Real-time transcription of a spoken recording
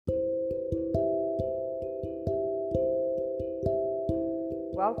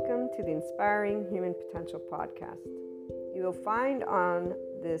Welcome to the Inspiring Human Potential podcast. You will find on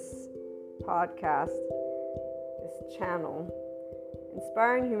this podcast, this channel,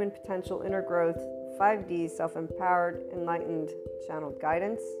 Inspiring Human Potential Inner Growth 5D Self-Empowered Enlightened Channeled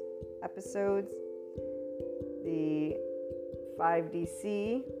Guidance episodes, the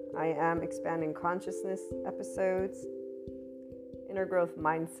 5DC I Am Expanding Consciousness episodes, Inner Growth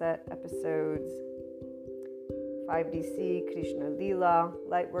Mindset episodes, 5DC Krishna Lila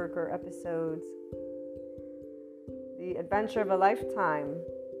Lightworker episodes, The Adventure of a Lifetime,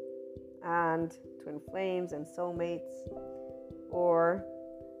 and Twin Flames and Soulmates, or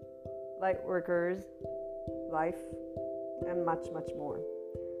Lightworkers, Life, and much, much more.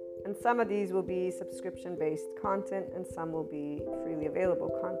 And some of these will be subscription-based content and some will be freely available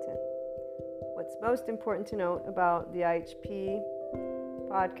content. What's most important to note about the IHP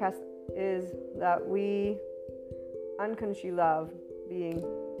podcast is that we unconsciously love being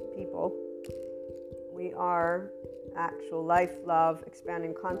people. We are actual life, love,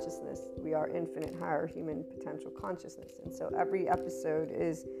 expanding consciousness. We are infinite higher human potential consciousness. And so every episode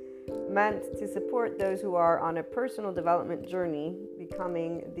is meant to support those who are on a personal development journey,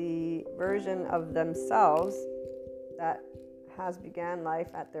 becoming the version of themselves that has began life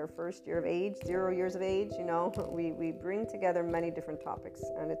at their first year of age, 0 years of age. We bring together many different topics,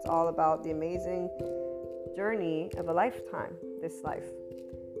 and it's all about the amazing journey of a lifetime, this life.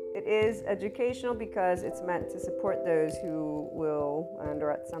 It is educational because it's meant to support those who will, and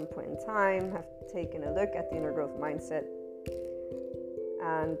or at some point in time, have taken a look at the inner growth mindset.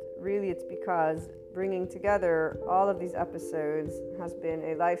 And really it's because bringing together all of these episodes has been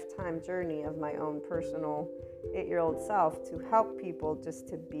a lifetime journey of my own personal 8-year-old self to help people just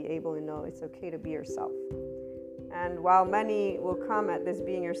to be able to know it's okay to be yourself. And while many will come at this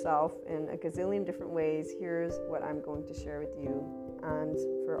being yourself in a gazillion different ways, here's what I'm going to share with you. And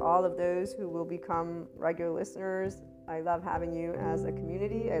for all of those who will become regular listeners, I love having you as a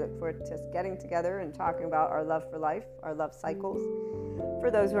community. I look forward to getting together and talking about our love for life, our love cycles. For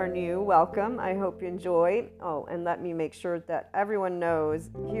those who are new, welcome. I hope you enjoy. Oh, and let me make sure that everyone knows,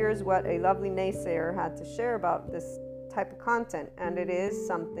 here's what a lovely naysayer had to share about this type of content. And it is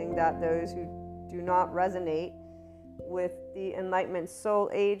something that those who do not resonate with the Enlightenment Soul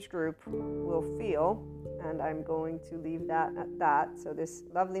age group will feel, and I'm going to leave that at that. So this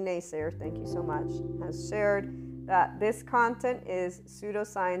lovely naysayer, thank you so much, has shared that this content is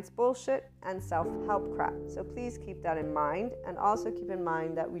pseudoscience bullshit and self-help crap. So please keep that in mind, and also keep in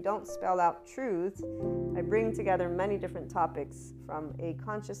mind that we don't spell out truth. I bring together many different topics from a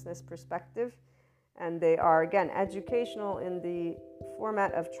consciousness perspective, and they are, again, educational in the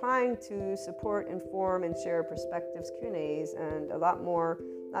format of trying to support, inform, and share perspectives, Q&As, and a lot more,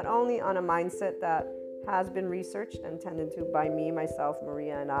 not only on a mindset that has been researched and tended to by me, myself,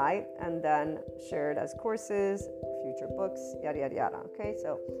 Maria, and I, and then shared as courses, future books, yada, yada, yada. Okay,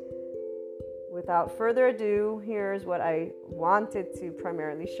 so without further ado, here's what I wanted to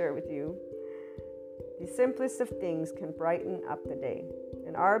primarily share with you. The simplest of things can brighten up the day.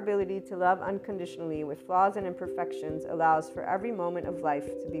 And our ability to love unconditionally with flaws and imperfections allows for every moment of life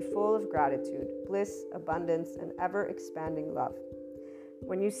to be full of gratitude, bliss, abundance, and ever-expanding love.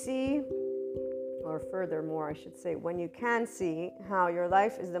 When you see, or furthermore, I should say, when you can see how your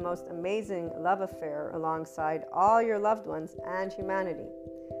life is the most amazing love affair alongside all your loved ones and humanity,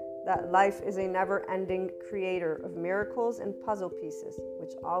 that life is a never-ending creator of miracles and puzzle pieces,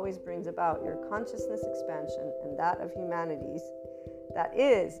 which always brings about your consciousness expansion and that of humanity's. That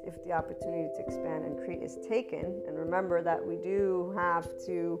is, if the opportunity to expand and create is taken. And remember that we do have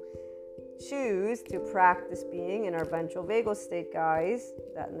to choose to practice being in our ventral vagal state, guys,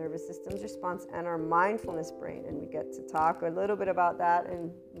 that nervous system's response, and our mindfulness brain. And we get to talk a little bit about that in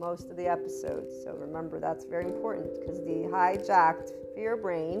most of the episodes. So remember, that's very important, because the hijacked fear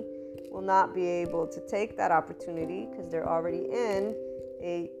brain will not be able to take that opportunity because they're already in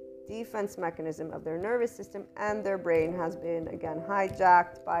a defense mechanism of their nervous system, and their brain has been, again,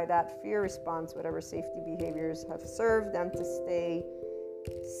 hijacked by that fear response, whatever safety behaviors have served them to stay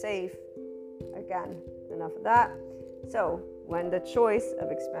safe. Again, enough of that. So when the choice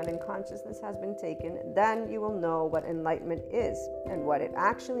of expanding consciousness has been taken, then you will know what enlightenment is and what it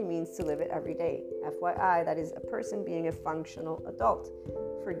actually means to live it every day. FYI, that is a person being a functional adult.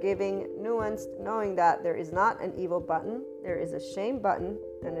 Forgiving, nuanced, knowing that there is not an evil button, there is a shame button,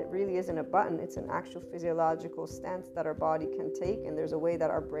 and it really isn't a button, it's an actual physiological stance that our body can take, and there's a way that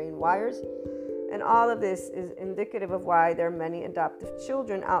our brain wires. And all of this is indicative of why there are many adoptive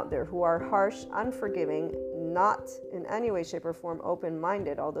children out there who are harsh, unforgiving, not in any way, shape, or form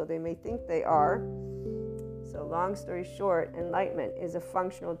open-minded, although they may think they are. So long story short, enlightenment is a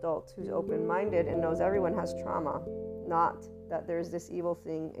functional adult who's open-minded and knows everyone has trauma, not that there's this evil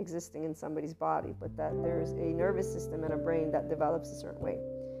thing existing in somebody's body, but that there's a nervous system and a brain that develops a certain way.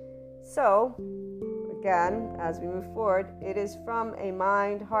 So, again, as we move forward, it is from a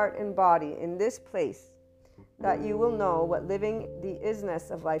mind, heart, and body in this place that you will know what living the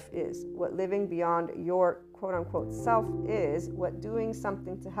isness of life is, what living beyond your quote-unquote self is, what doing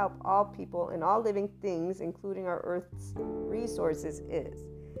something to help all people and all living things, including our Earth's resources, is.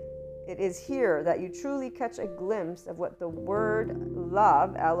 It is here that you truly catch a glimpse of what the word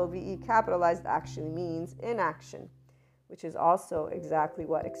love, L-O-V-E capitalized, actually means in action, which is also exactly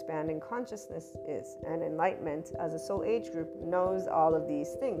what expanding consciousness is. And enlightenment, as a soul age group, knows all of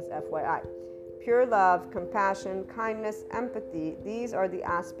these things, FYI. Pure love, compassion, kindness, empathy, these are the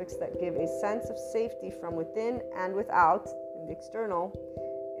aspects that give a sense of safety from within and without, in the external.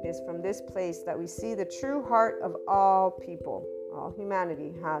 It is from this place that we see the true heart of all people. All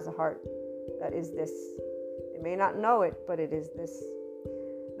humanity has a heart that is this. They may not know it, but it is this.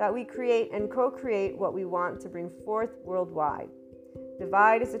 That we create and co-create what we want to bring forth worldwide.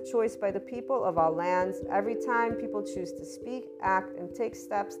 Divide is a choice by the people of all lands. Every time people choose to speak, act, and take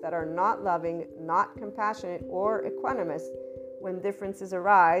steps that are not loving, not compassionate, or equanimous when differences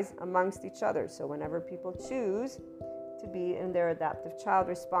arise amongst each other. So whenever people choose to be in their adaptive child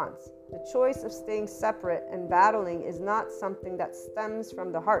response, the choice of staying separate and battling is not something that stems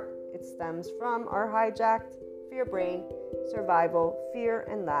from the heart. It stems from our hijacked fear brain, survival, fear,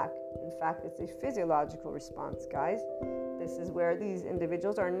 and lack. In fact, it's a physiological response, guys. This is where these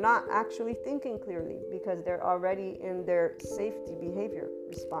individuals are not actually thinking clearly because they're already in their safety behavior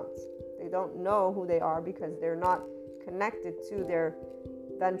response. They don't know who they are because they're not connected to their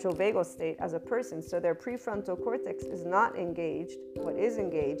ventral vagal state as a person. So their prefrontal cortex is not engaged. What is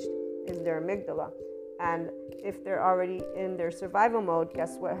engaged is their amygdala. And if they're already in their survival mode,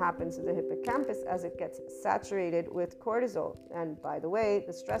 guess what happens to the hippocampus as it gets saturated with cortisol? And by the way,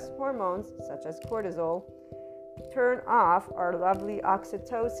 the stress hormones, such as cortisol, turn off our lovely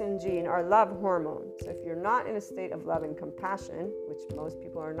oxytocin gene, our love hormone. So if you're not in a state of love and compassion, which most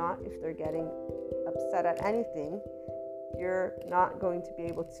people are not if they're getting upset at anything, you're not going to be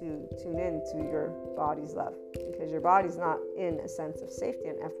able to tune in to your body's love because your body's not in a sense of safety.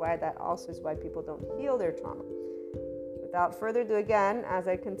 And FYI, that also is why people don't heal their trauma. Without further ado, again, as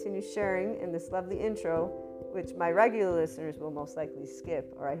I continue sharing in this lovely intro, which my regular listeners will most likely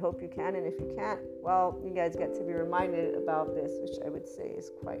skip, or I hope you can, and if you can't, well, you guys get to be reminded about this, which I would say is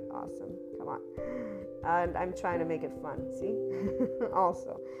quite awesome. Come on. And I'm trying to make it fun, see?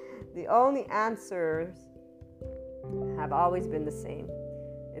 Also, the only answers have always been the same.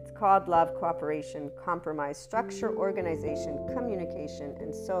 It's called love, cooperation, compromise, structure, organization, communication,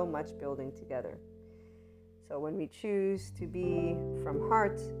 and so much building together. So when we choose to be from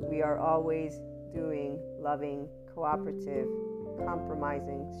heart, we are always doing loving, cooperative,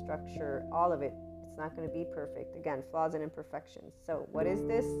 compromising, structure, all of it. It's not going to be perfect. Again, flaws and imperfections. So what is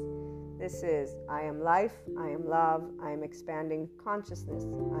this? This is I am life, I am love, I am expanding consciousness,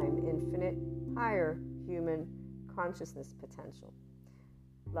 I am infinite, higher human consciousness potential.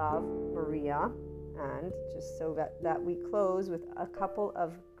 Love, Maria. And just so that we close with a couple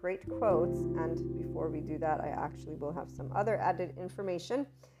of great quotes, and before we do that, I actually will have some other added information.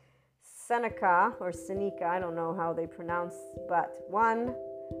 Seneca, or Seneca, I don't know how they pronounce, but one,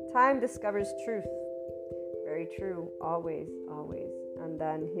 time discovers truth. Very true, always, always. And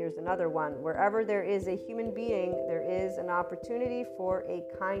then here's another one. Wherever there is a human being, there is an opportunity for a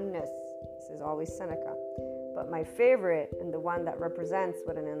kindness. This is always Seneca. But my favorite, and the one that represents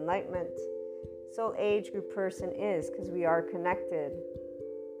what an enlightenment soul age group person is, because we are connected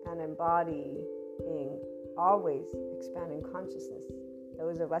and embodying always expanding consciousness.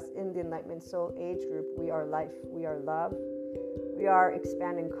 Those of us in the enlightenment soul age group, we are life, we are love, we are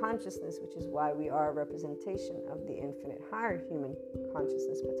expanding consciousness, which is why we are a representation of the infinite higher human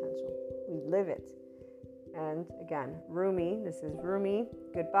consciousness potential. We live it. And again, Rumi, this is Rumi,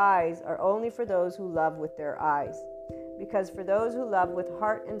 goodbyes are only for those who love with their eyes. Because for those who love with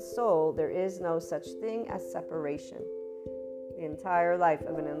heart and soul, there is no such thing as separation. The entire life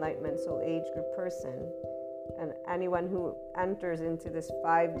of an enlightenment soul age group person, and anyone who enters into this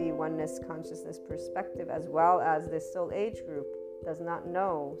 5D oneness consciousness perspective, as well as this soul age group, does not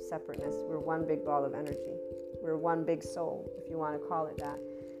know separateness. We're one big ball of energy. We're one big soul, if you want to call it that.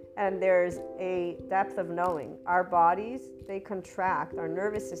 And there's a depth of knowing. Our bodies, they contract. Our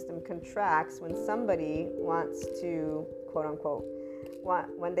nervous system contracts when somebody wants to, quote unquote,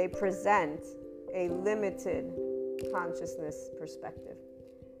 when they present a limited consciousness perspective.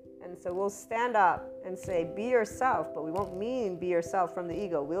 And so we'll stand up and say, be yourself, but we won't mean be yourself from the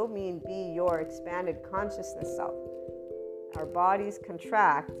ego. We'll mean be your expanded consciousness self. Our bodies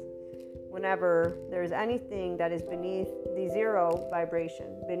contract whenever there's anything that is beneath the zero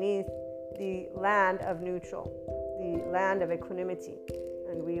vibration, beneath the land of neutral, the land of equanimity.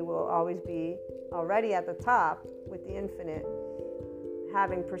 And we will always be already at the top with the infinite,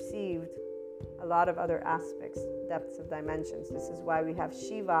 having perceived a lot of other aspects, depths of dimensions. This is why we have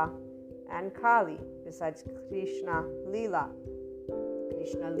Shiva and Kali, besides Krishna Lila.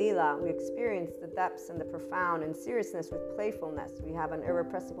 Krishna Lila, we experience the depths and the profound and seriousness with playfulness. We have an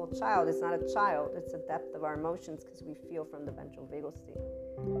irrepressible child. It's not a child, it's the depth of our emotions because we feel from the ventral vagal state.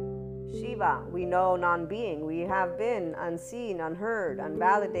 Shiva, we know non-being. We have been unseen, unheard,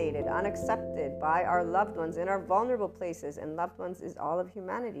 unvalidated, unaccepted by our loved ones in our vulnerable places. And loved ones is all of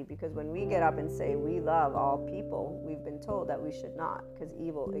humanity, because when we get up and say we love all people, we've been told that we should not, because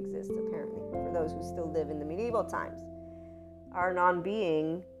evil exists apparently for those who still live in the medieval times. Our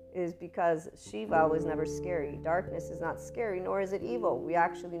non-being is because Shiva was never scary. Darkness is not scary, nor is it evil. We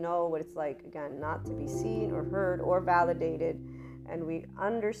actually know what it's like, again, not to be seen or heard or validated. And we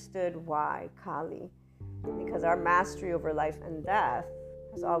understood why, Kali, because our mastery over life and death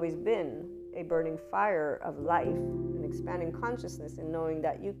has always been a burning fire of life, an expanding consciousness, and knowing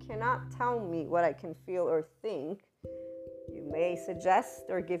that you cannot tell me what I can feel or think. You may suggest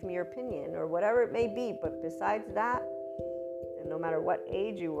or give me your opinion or whatever it may be, but besides that, and no matter what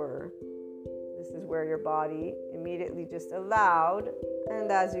age you were, this is where your body immediately just allowed,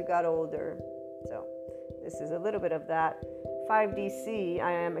 and as you got older. So this is a little bit of that 5DC,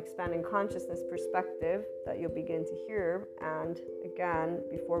 I am expanding consciousness perspective that you'll begin to hear. And again,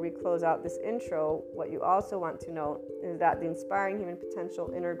 before we close out this intro, what you also want to know is that the Inspiring Human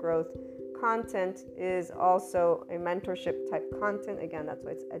Potential Inner Growth content is also a mentorship type content. Again, that's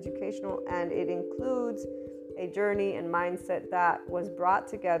why it's educational, and it includes a journey and mindset that was brought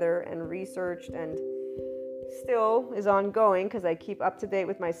together and researched and still is ongoing, because I keep up to date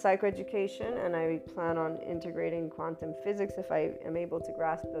with my psychoeducation, and I plan on integrating quantum physics if I am able to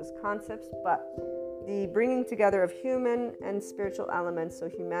grasp those concepts. But the bringing together of human and spiritual elements, so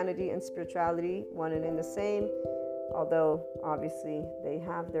humanity and spirituality, one and in the same, although obviously they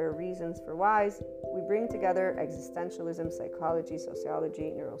have their reasons for whys, we bring together existentialism, psychology,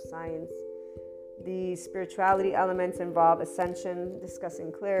 sociology, neuroscience. The spirituality elements involve ascension,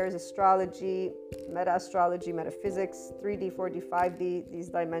 discussing clairs, astrology, meta-astrology, metaphysics, 3D, 4D, 5D, these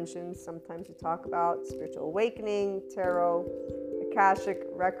dimensions. Sometimes we talk about spiritual awakening, tarot, Akashic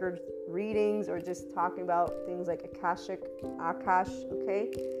record readings, or just talking about things like Akashic, Akash,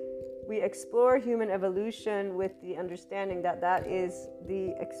 okay? We explore human evolution with the understanding that that is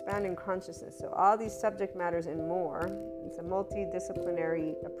the expanding consciousness. So all these subject matters and more. It's a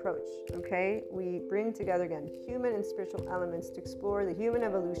multidisciplinary approach, okay? We bring together, again, human and spiritual elements to explore the human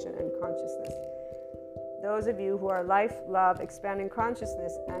evolution and consciousness. Those of you who are life, love, expanding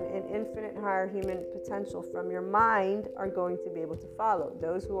consciousness, and in infinite higher human potential from your mind are going to be able to follow.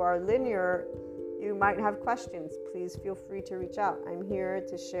 Those who are linear, you might have questions. Please feel free to reach out. I'm here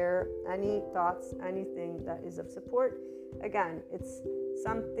to share any thoughts, anything that is of support. Again, it's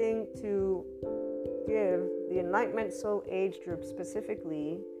something to give the Enlightenment Soul Age group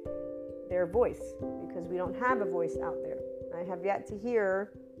specifically their voice, because we don't have a voice out there. I have yet to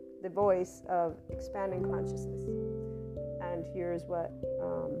hear the voice of expanding consciousness. And here's what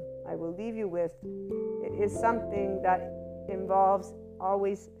I will leave you with. It is something that involves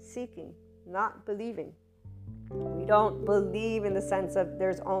always seeking, not believing. We don't believe in the sense of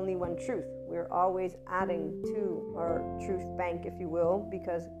there's only one truth. We're always adding to our truth bank, if you will,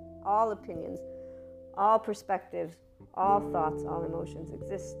 because all opinions, all perspectives, all thoughts, all emotions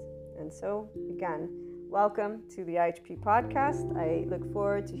exist. And so, again, welcome to the IHP podcast. I look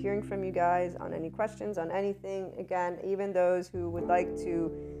forward to hearing from you guys on any questions, on anything. Again, even those who would like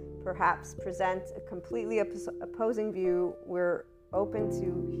to perhaps present a completely opposing view, we're open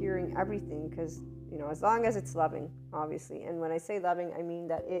to hearing everything, because, you know, as long as it's loving, obviously. And when I say loving, I mean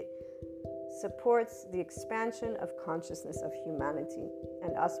that it supports the expansion of consciousness of humanity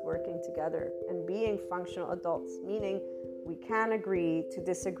and us working together and being functional adults, meaning we can agree to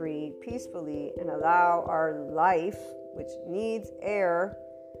disagree peacefully and allow our life, which needs air,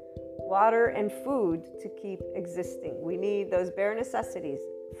 water, and food to keep existing. We need those bare necessities.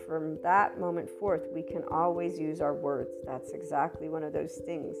 From that moment forth, we can always use our words. That's exactly one of those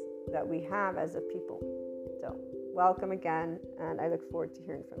things that we have as a people. So, welcome again, and I look forward to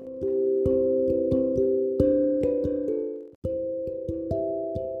hearing from you.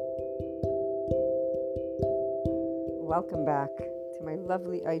 Welcome back to my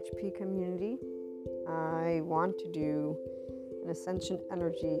lovely IHP community. I want to do an Ascension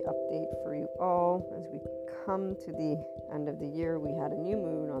Energy update for you all as we come to the end of the year. We had a new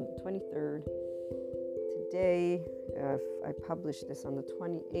moon on the 23rd. Today, if I publish this on the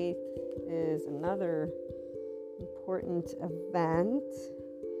 28th, is another important event,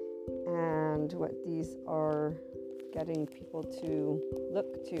 and what these are getting people to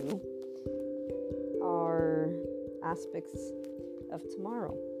look to are aspects of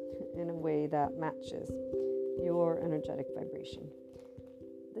tomorrow in a way that matches your energetic vibration.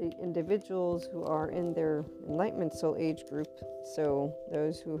 The individuals who are in their Enlightenment Soul Age group, so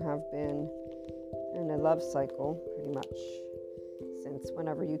those who have been in a love cycle pretty much since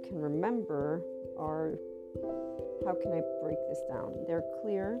whenever you can remember, are, how can I break this down? They're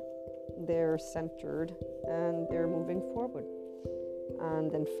clear, they're centered, and they're moving forward.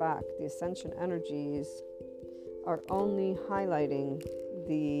 And in fact, the Ascension energies are only highlighting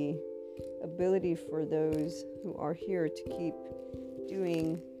the ability for those who are here to keep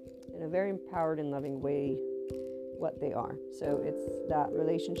doing in a very empowered and loving way what they are. So it's that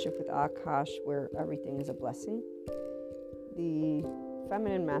relationship with Akash where everything is a blessing. The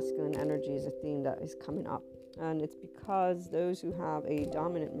feminine masculine energy is a theme that is coming up, and it's because those who have a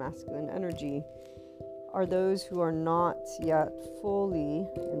dominant masculine energy are those who are not yet fully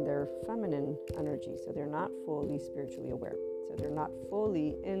in their feminine energy. So they're not fully spiritually aware. So they're not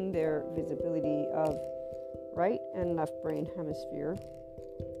fully in their visibility of right and left brain hemisphere,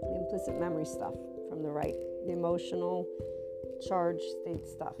 the implicit memory stuff from the right, the emotional charge state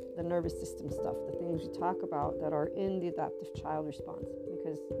stuff, the nervous system stuff, the things we talk about that are in the adaptive child response,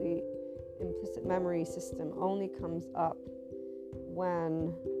 because the implicit memory system only comes up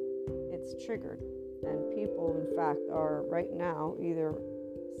when it's triggered. And people, in fact, are right now either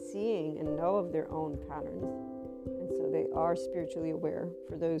seeing and know of their own patterns, and so they are spiritually aware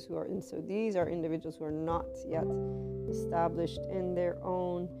for those who are. And so these are individuals who are not yet established in their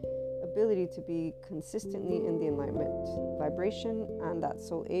own ability to be consistently in the enlightenment vibration, and that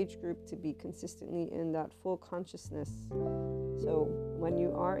soul age group to be consistently in that full consciousness. So when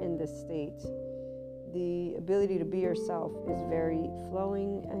you are in this state, the ability to be yourself is very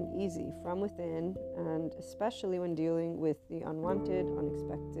flowing and easy from within, and especially when dealing with the unwanted,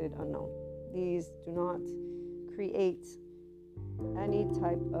 unexpected, unknown. These do not create any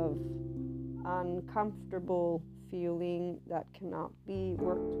type of uncomfortable feeling that cannot be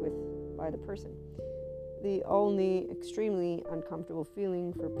worked with by the person. The only extremely uncomfortable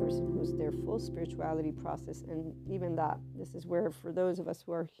feeling for a person who's their full spirituality process, and even that, this is where for those of us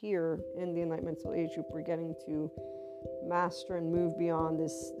who are here in the Enlightenment Soul Age group, we're getting to master and move beyond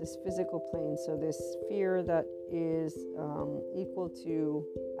this physical plane. So this fear that is equal to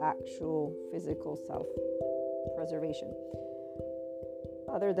actual physical self-preservation.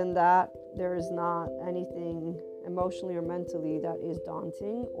 Other than that, there is not anything emotionally or mentally that is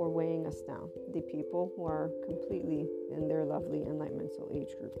daunting or weighing us down. The people who are completely in their lovely Enlightenment Soul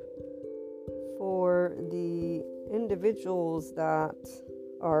Age group. For the individuals that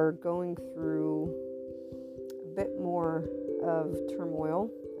are going through a bit more of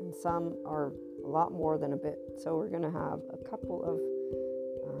turmoil, and some are a lot more than a bit, so we're going to have a couple of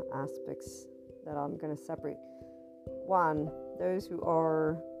aspects that I'm going to separate. One, those who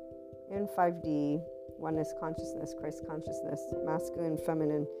are in 5D, oneness consciousness, Christ consciousness, masculine,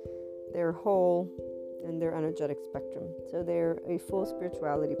 feminine, they're whole in their energetic spectrum. So they're a full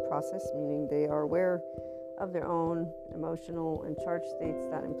spirituality process, meaning they are aware of their own emotional and charge states,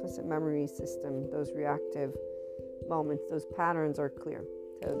 that implicit memory system, those reactive moments, those patterns are clear.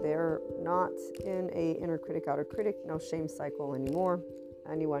 So they're not in a inner critic, outer critic, no shame cycle anymore.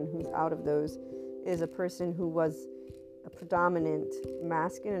 Anyone who's out of those is a person who was a predominant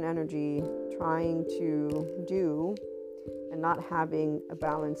masculine energy trying to do and not having a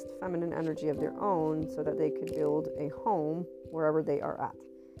balanced feminine energy of their own so that they could build a home wherever they are at,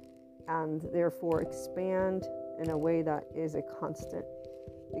 and therefore expand in a way that is a constant,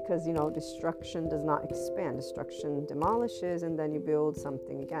 because destruction does not expand. Destruction demolishes and then you build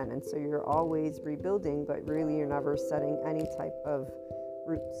something again, and so you're always rebuilding, but really you're never setting any type of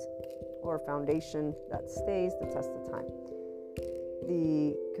roots or foundation that stays the test of time.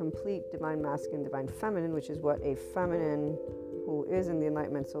 The complete divine masculine, divine feminine, which is what a feminine who is in the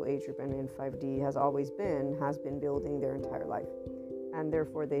Enlightenment Soul Age group and in 5D has been building their entire life. And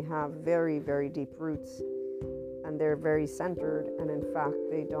therefore they have very, very deep roots, and they're very centered, and in fact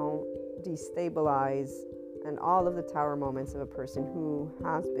they don't destabilize. And all of the tower moments of a person who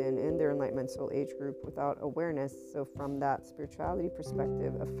has been in their Enlightenment Soul Age group without awareness. So from that spirituality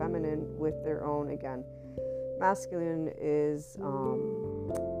perspective, a feminine with their own, again, masculine is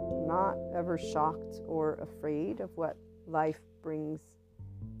not ever shocked or afraid of what life brings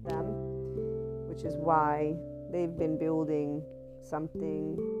them, which is why they've been building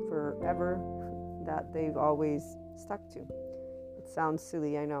something forever that they've always stuck to. It sounds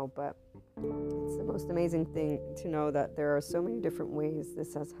silly, I know, but it's the most amazing thing to know that there are so many different ways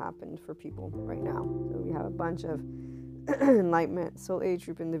this has happened for people right now. So we have a bunch of enlightenment soul age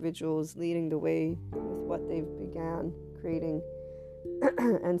group individuals leading the way with what they've began creating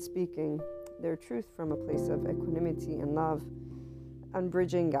and speaking their truth from a place of equanimity and love and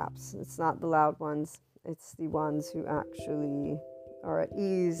bridging gaps. It's not the loud ones, it's the ones who actually are at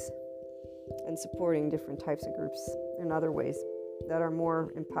ease and supporting different types of groups in other ways that are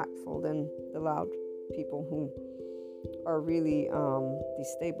more impactful than the loud people who are really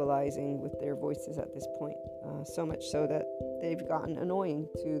destabilizing with their voices at this point. So much so that they've gotten annoying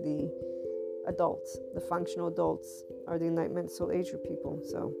to the adults. The functional adults are the enlightenment soul age group people.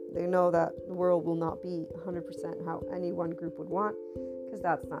 So they know that the world will not be 100% how any one group would want, because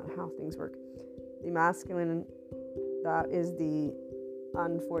that's not how things work. The masculine, that is the,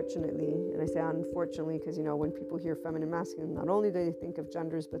 unfortunately, and I say unfortunately because, you know, when people hear feminine, masculine, not only do they think of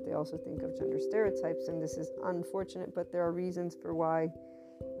genders, but they also think of gender stereotypes, and this is unfortunate, but there are reasons for why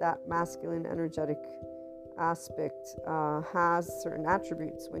that masculine energetic aspect has certain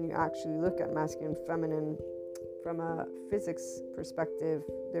attributes. When you actually look at masculine and feminine from a physics perspective,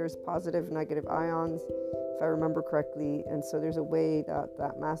 there's positive, negative ions, if I remember correctly, and so there's a way that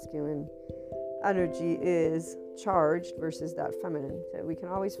that masculine energy is charged versus that feminine. So we can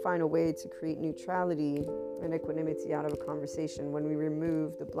always find a way to create neutrality and equanimity out of a conversation when we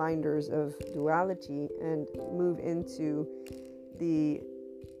remove the blinders of duality and move into the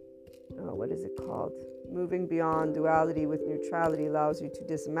what is it called? Moving beyond duality with neutrality allows you to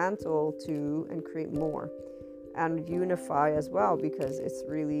dismantle to and create more and unify as well, because it's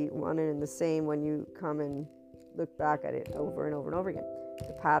really one and the same when you come and look back at it over and over and over again.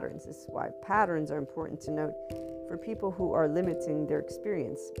 The patterns. This is why patterns are important to note for people who are limiting their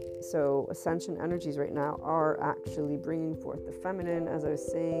experience. So ascension energies right now are actually bringing forth the feminine, as I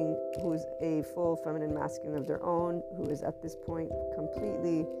was saying, who's a full feminine masculine of their own, who is at this point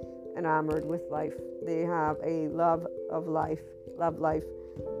completely enamored with life. They have a love life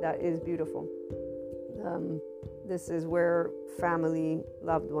that is beautiful. This is where family,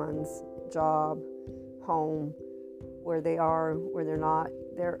 loved ones, job, home, where they are, where they're not,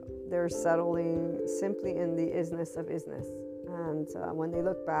 they're settling simply in the isness of isness. And when they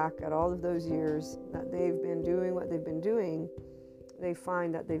look back at all of those years that they've been doing what they've been doing, they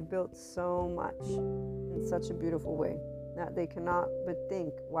find that they've built so much in such a beautiful way that they cannot but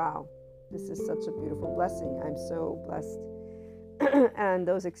think, wow, this is such a beautiful blessing. I'm so blessed. And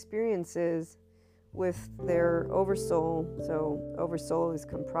those experiences with their oversoul. So oversoul is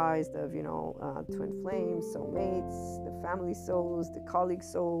comprised of, twin flames, soulmates, the family souls, the colleague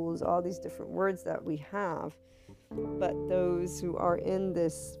souls, all these different words that we have. But those who are in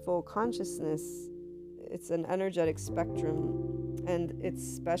this full consciousness, it's an energetic spectrum, and it's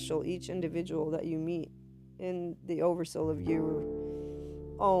special. Each individual that you meet in the oversoul of your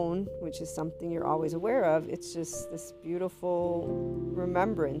own, which is something you're always aware of, it's just this beautiful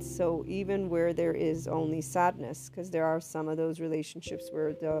remembrance. So even where there is only sadness, because there are some of those relationships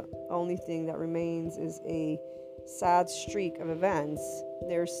where the only thing that remains is a sad streak of events,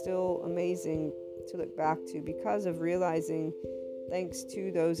 they're still amazing to look back to, because of realizing, thanks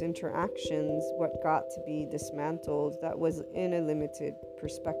to those interactions, what got to be dismantled that was in a limited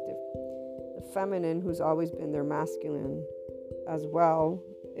perspective. The feminine, who's always been their masculine as well,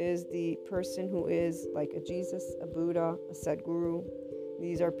 is the person who is like a Jesus, a Buddha, a Sadhguru.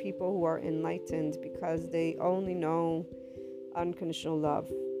 These are people who are enlightened because they only know unconditional love,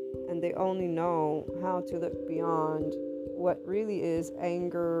 and they only know how to look beyond what really is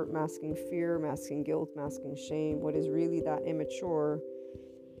anger, masking fear, masking guilt, masking shame, what is really that immature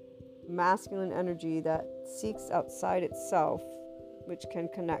masculine energy that seeks outside itself, which can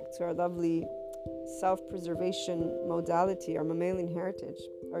connect to our lovely self-preservation modality, our mammalian heritage,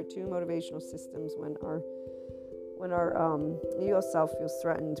 our two motivational systems. When our ego self feels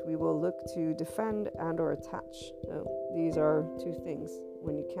threatened, we will look to defend and or attach. So these are two things.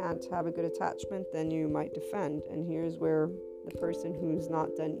 When you can't have a good attachment, then you might defend. And here's where the person who's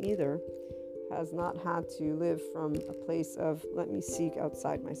not done either has not had to live from a place of, let me seek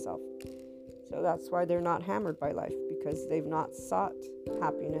outside myself. So that's why they're not hammered by life, because they've not sought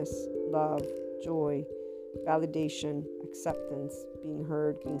happiness, love, joy, validation, acceptance, being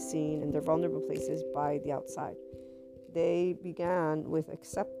heard, being seen in their vulnerable places by the outside. they began with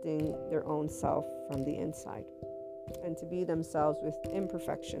accepting their own self from the inside. And to be themselves with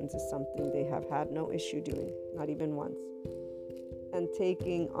imperfections is something they have had no issue doing, not even once. And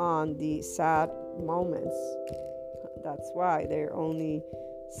taking on the sad moments, that's why they're only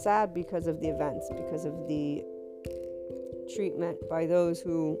sad because of the events, because of the treatment by those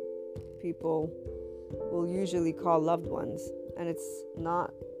who people will usually call loved ones. And it's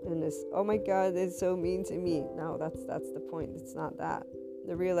not in this, oh my God, it's so mean to me. No, that's the point. It's not that.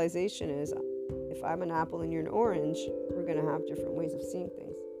 The realization is, if I'm an apple and you're an orange, we're going to have different ways of seeing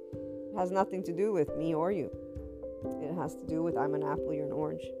things. It has nothing to do with me or you. It has to do with I'm an apple, you're an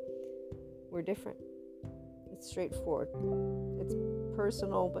orange. We're different. It's straightforward. It's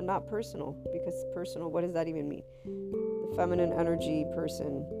personal, but not personal. Because personal, what does that even mean? The feminine energy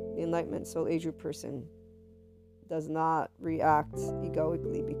person, the enlightenment soul age group person, does not react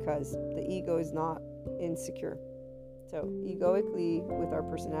egoically because the ego is not insecure. So egoically, with our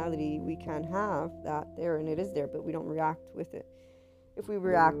personality, we can have that there, and it is there, but we don't react with it. If we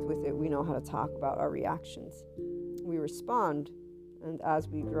react with it, we know how to talk about our reactions. We respond, and as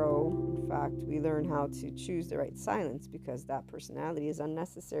we grow, in fact, we learn how to choose the right silence, because that personality is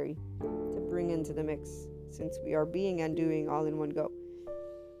unnecessary to bring into the mix, since we are being and doing all in one go.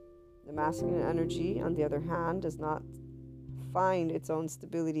 The masculine energy, on the other hand, does not find its own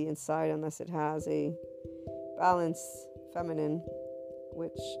stability inside unless it has a balanced feminine,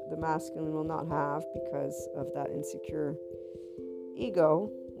 which the masculine will not have because of that insecure ego,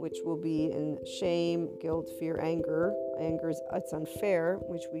 which will be in shame, guilt, fear, anger. Anger is it's unfair,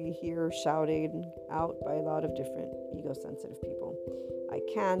 which we hear shouted out by a lot of different ego-sensitive people. I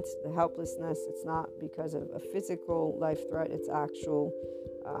can't, the helplessness, it's not because of a physical life threat, it's actual,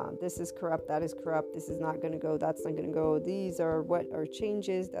 this is corrupt, that is corrupt, this is not going to go, that's not going to go, these are what are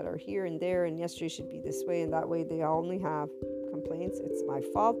changes that are here and there, and yesterday should be this way and that way. They only have complaints. It's my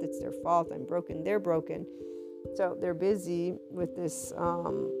fault, it's their fault, I'm broken, they're broken. So they're busy with this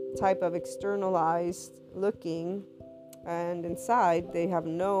type of externalized looking, and inside they have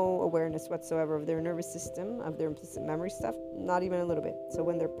no awareness whatsoever of their nervous system, of their implicit memory stuff, not even a little bit. So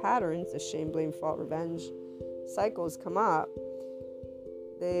when their patterns, the shame, blame, fault, revenge cycles come up,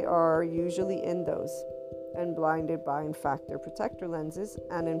 they are usually in those and blinded by, in fact, their protector lenses.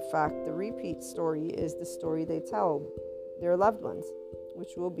 And in fact, the repeat story is the story they tell their loved ones,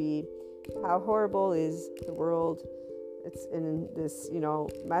 which will be how horrible is the world. It's in this,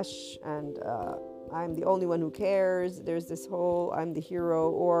 mesh, and I'm the only one who cares. There's this whole I'm the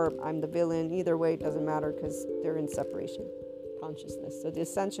hero or I'm the villain. Either way, it doesn't matter because they're in separation consciousness. So the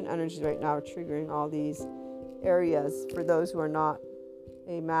ascension energies right now are triggering all these areas for those who are not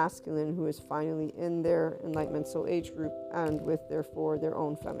a masculine who is finally in their enlightenment soul age group and with therefore their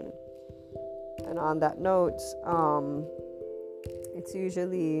own feminine. And on that note, it's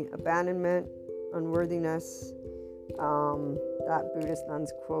usually abandonment, unworthiness, that Buddhist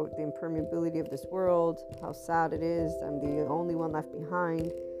nun's quote, the impermeability of this world, how sad it is, I'm the only one left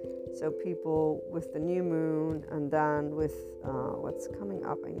behind. So people with the new moon, and then with what's coming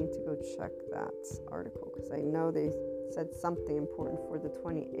up, I need to go check that article because I know they said something important for the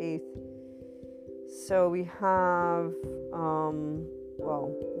 28th. So we have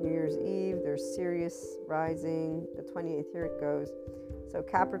New Year's Eve, there's Sirius rising, the 28th, here it goes. So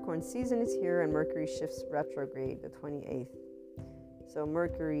Capricorn season is here, and Mercury shifts retrograde the 28th. So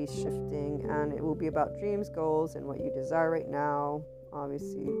Mercury is shifting, and it will be about dreams, goals, and what you desire right now.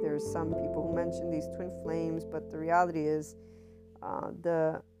 Obviously, there's some people who mention these twin flames, but the reality is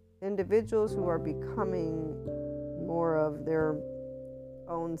the individuals who are becoming more of their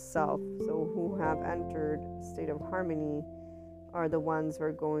own self, so who have entered a state of harmony, are the ones who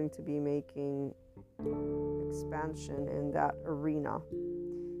are going to be making expansion in that arena.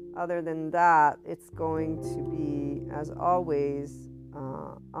 Other than that, it's going to be, as always,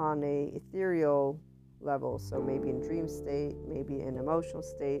 on a ethereal level. So maybe in dream state, maybe in emotional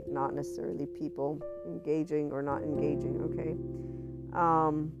state, not necessarily people engaging or not engaging, okay?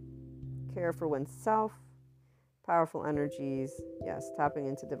 Care for oneself, powerful energies, yes, tapping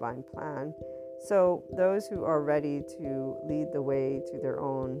into divine plan. So those who are ready to lead the way to their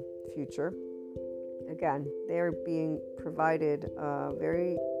own future, again, they're being provided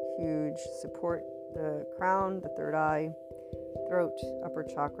very huge support, the crown, the third eye, throat, upper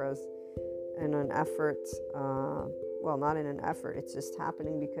chakras, in an effort, not in an effort, it's just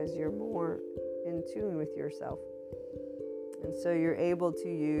happening because you're more in tune with yourself. And so you're able to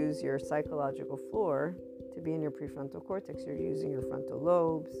use your psychological floor to be in your prefrontal cortex. You're using your frontal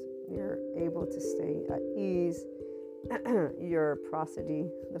lobes. You're able to stay at ease. your prosody,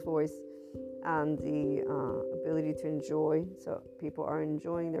 the voice, and the ability to enjoy. So people are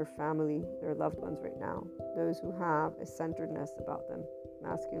enjoying their family, their loved ones right now. Those who have a centeredness about them,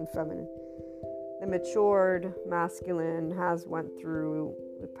 masculine, feminine. The matured masculine has went through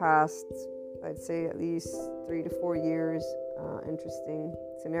the past, I'd say at least 3 to 4 years, interesting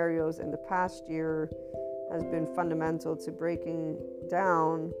scenarios. And the past year has been fundamental to breaking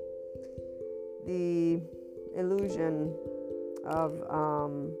down the illusion of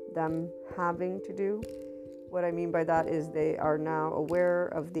them having to do. What I mean by that is they are now aware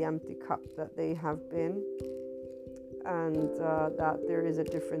of the empty cup that they have been, and that there is a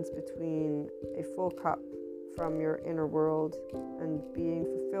difference between a full cup from your inner world and being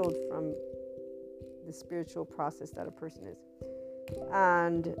fulfilled from the spiritual process that a person is.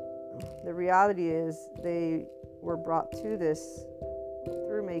 And the reality is they were brought to this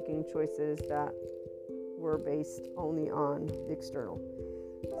through making choices that were based only on the external.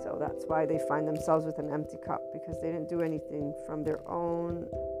 So that's why they find themselves with an empty cup, because they didn't do anything from their own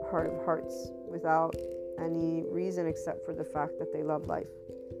heart of hearts without any reason except for the fact that they love life.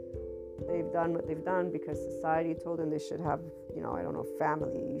 They've done what they've done because society told them they should have,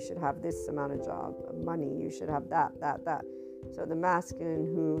 family, you should have this amount of job, money, you should have that. So the masculine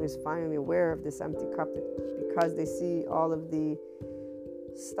who is finally aware of this empty cup, because they see all of the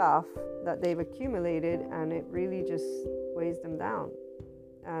stuff that they've accumulated, and it really just weighs them down.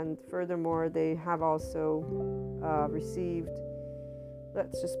 And furthermore, they have also received,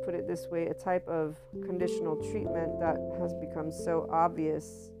 let's just put it this way, a type of conditional treatment that has become so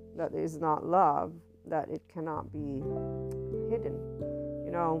obvious that is not love, that it cannot be hidden.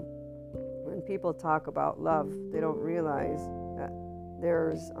 When people talk about love, they don't realize that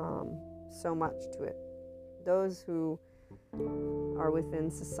there's so much to it. Those who are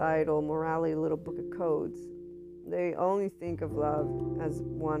within societal morality, little book of codes, they only think of love as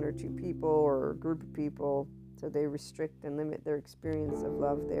one or two people or a group of people, so they restrict and limit their experience of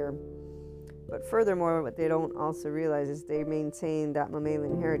love there. But furthermore, what they don't also realize is they maintain that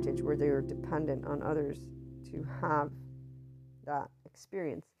mammalian heritage where they are dependent on others to have that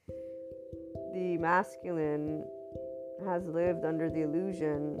experience. The masculine has lived under the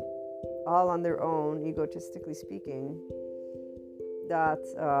illusion, all on their own, egotistically speaking, that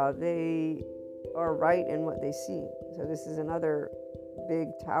they are right in what they see. So this is another big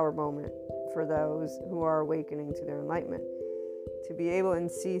tower moment for those who are awakening to their enlightenment. To be able and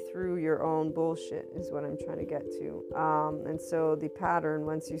see through your own bullshit is what I'm trying to get to. And so the pattern,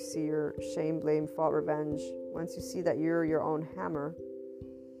 once you see your shame, blame, fault, revenge, once you see that you're your own hammer,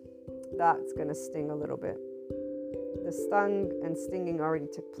 that's going to sting a little bit. The stung and stinging already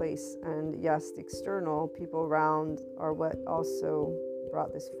took place. And yes, the external people around are what also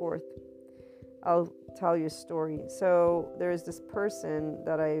brought this forth. I'll tell you a story. So there's this person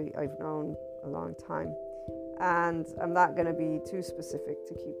that I've known a long time. And I'm not going to be too specific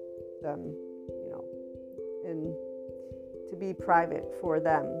to keep them, to be private for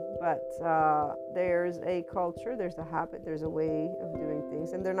them. But there's a culture, there's a habit, there's a way of doing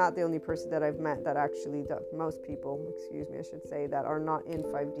things. And they're not the only person that I've met that actually does. Most people, I should say, that are not in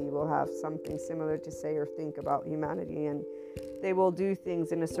 5D will have something similar to say or think about humanity. And they will do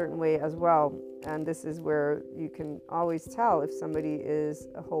things in a certain way as well. And this is where you can always tell if somebody is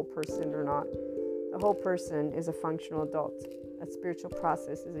a whole person or not. A whole person is a functional adult. A spiritual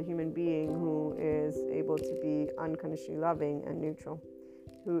process is a human being who is able to be unconditionally loving and neutral,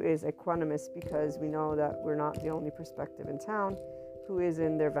 who is equanimous, because we know that we're not the only perspective in town, who is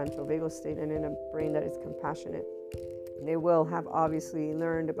in their ventral vagal state and in a brain that is compassionate. They will have obviously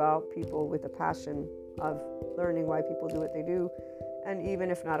learned about people with a passion of learning why people do what they do, and even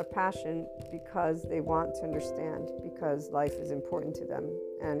if not a passion, because they want to understand, because life is important to them,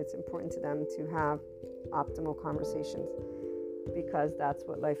 and it's important to them to have optimal conversations, because that's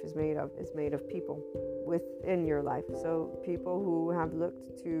what life is made of people within your life. So people who have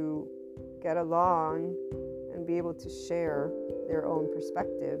looked to get along and be able to share their own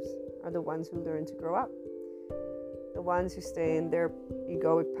perspectives are the ones who learn to grow up. The ones who stay in their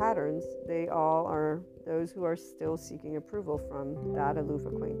egoic patterns, they all are those who are still seeking approval from that aloof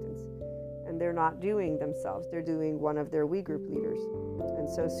acquaintance. And they're not doing themselves, they're doing one of their we group leaders. And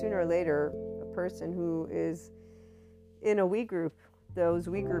so sooner or later, a person who is in a we group, those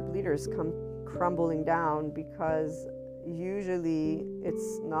we group leaders come crumbling down, because usually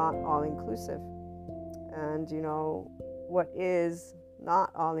it's not all inclusive. And what is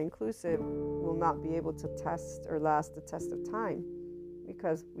not all inclusive will not be able to test or last the test of time,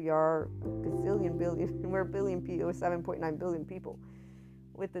 because we are a gazillion billion, we're a billion people, 7.9 billion people.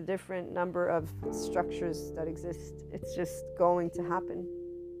 with the different number of structures that exist. It's just going to happen.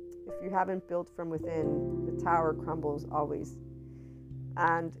 If you haven't built from within, the tower crumbles always.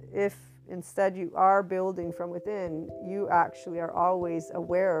 And if instead you are building from within, you actually are always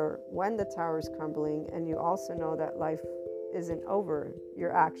aware when the tower is crumbling, and you also know that life isn't over.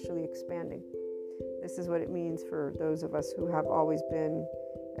 You're actually expanding. This is what it means for those of us who have always been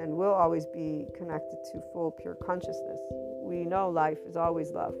and will always be connected to full pure consciousness. We know life is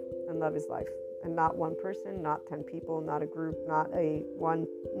always love, and love is life, and not one person, not 10 people, not a group, not a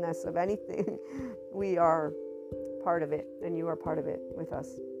oneness of anything. We are part of it, and you are part of it with us.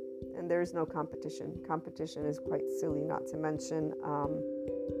 And there's no competition. Competition is quite silly, not to mention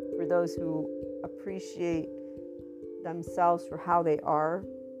for those who appreciate themselves for how they are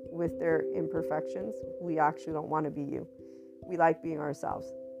with their imperfections. We actually don't want to be you. We like being ourselves.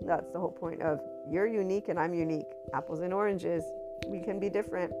 That's the whole point of you're unique and I'm unique. Apples and oranges. We can be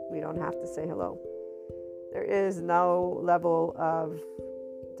different. We don't have to say hello. There is no level of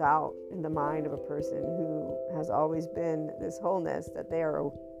doubt in the mind of a person who has always been this wholeness that they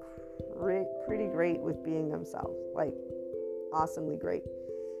are pretty great with being themselves. Like awesomely great.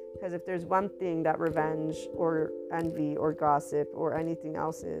 Because if there's one thing that revenge or envy or gossip or anything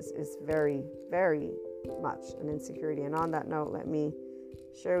else is very, very much an insecurity. And on that note, let me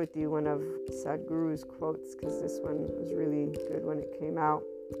share with you one of Sadhguru's quotes, because this one was really good when it came out.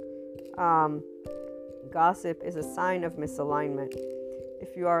 Gossip is a sign of misalignment.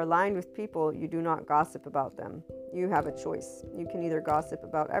 If you are aligned with people, you do not gossip about them. You have a choice. You can either gossip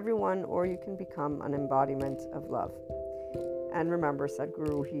about everyone, or you can become an embodiment of love. And remember,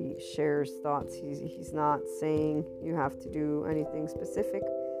 Sadhguru, he shares thoughts. He's not saying you have to do anything specific,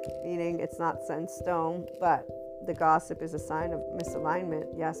 meaning it's not set in stone, but the gossip is a sign of misalignment.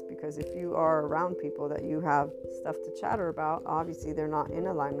 Yes, because if you are around people that you have stuff to chatter about, obviously they're not in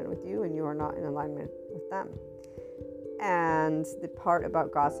alignment with you, and you are not in alignment with them. And the part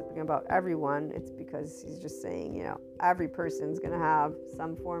about gossiping about everyone, it's because he's just saying, every person's going to have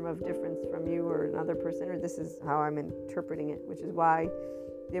some form of difference from you or another person, or this is how I'm interpreting it, which is why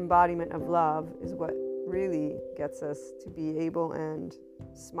the embodiment of love is what really gets us to be able and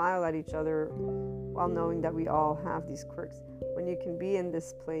smile at each other while knowing that we all have these quirks. When you can be in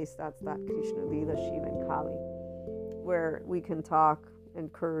this place, that's that Krishna Lila, Shiva and Kali, where we can talk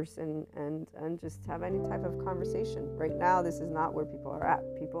and curse and just have any type of conversation. Right now, this is not where people are at.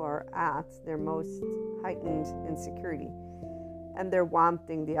 People are at their most heightened insecurity, and they're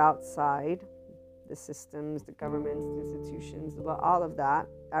wanting the outside, the systems, the governments, the institutions, all of that,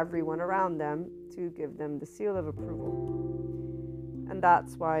 everyone around them, to give them the seal of approval. And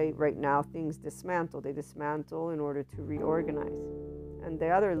that's why right now things dismantle. They dismantle in order to reorganize. And the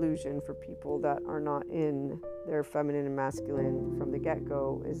other illusion for people that are not in their feminine and masculine from the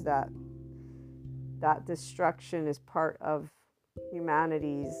get-go is that destruction is part of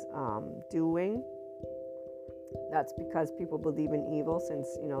humanity's doing. That's because people believe in evil, since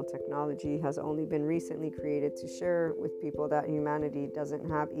technology has only been recently created to share with people that humanity doesn't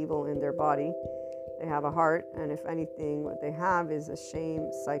have evil in their body. They have a heart, and if anything, what they have is a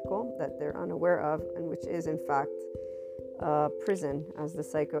shame cycle that they're unaware of, and which is in fact prison. As the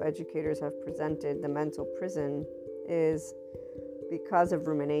psychoeducators have presented, the mental prison is because of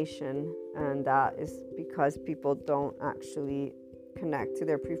rumination, and that is because people don't actually connect to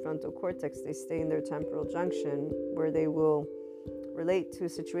their prefrontal cortex. They stay in their temporal junction, where they will relate to a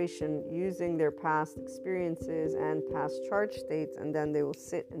situation using their past experiences and past charge states, and then they will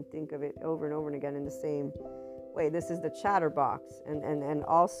sit and think of it over and over and again in the same way. This is the chatterbox, and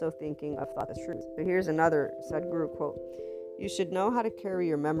also thinking of thought as truth. So here's another Sadhguru quote. You should know how to carry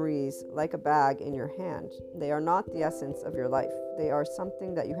your memories like a bag in your hand. They are not the essence of your life. They are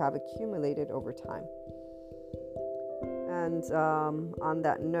something that you have accumulated over time. And on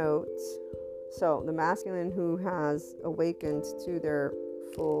that note, so the masculine who has awakened to their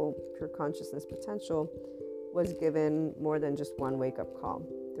full pure consciousness potential was given more than just one wake-up call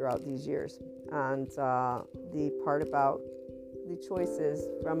throughout these years. And the part about the choices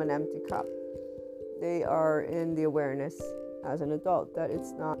from an empty cup, they are in the awareness as an adult that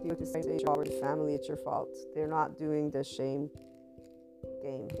it's not you to say or the family, it's your fault. They're not doing the shame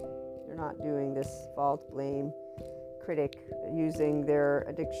game. They're not doing this fault, blame, critic, using their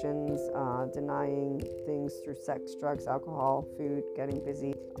addictions, denying things through sex, drugs, alcohol, food, getting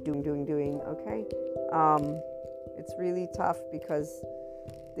busy, doing, okay? It's really tough because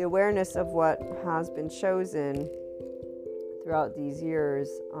the awareness of what has been chosen throughout these years,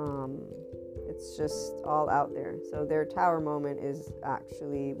 it's just all out there. So their tower moment is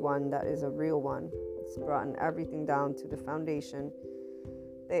actually one that is a real one. It's brought everything down to the foundation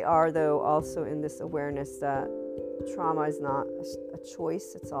They are, though, also in this awareness that trauma is not a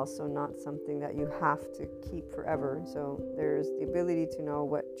choice. It's also not something that you have to keep forever. So there's the ability to know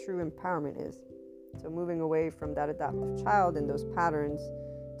what true empowerment is. So moving away from that adaptive child and those patterns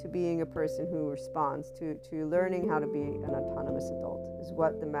to being a person who responds, to learning how to be an autonomous adult is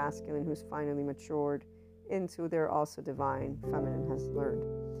what the masculine who's finally matured into their also divine feminine has learned.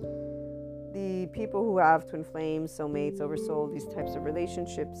 The people who have twin flames, soulmates, oversoul, these types of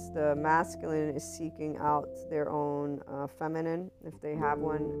relationships, the masculine is seeking out their own feminine, if they have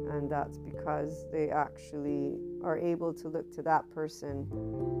one, and that's because they actually are able to look to that person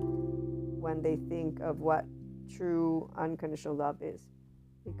when they think of what true unconditional love is,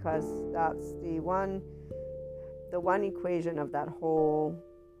 because that's the one equation of that whole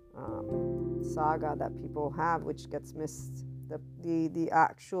saga that people have, which gets missed. The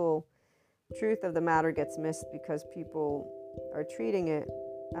actual truth of the matter gets missed because people are treating it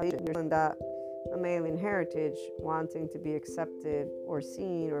as that mammalian heritage, wanting to be accepted or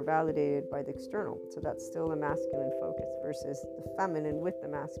seen or validated by the external. So that's still a masculine focus versus the feminine with the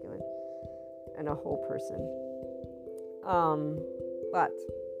masculine and a whole person. But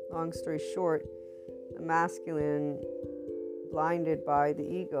long story short, the masculine, blinded by the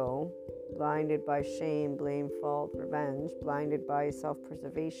ego, blinded by shame, blame, fault, revenge, blinded by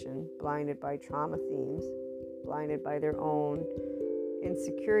self-preservation, blinded by trauma themes, blinded by their own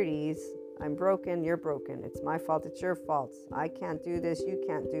insecurities. I'm broken, you're broken. It's my fault, it's your fault. I can't do this, you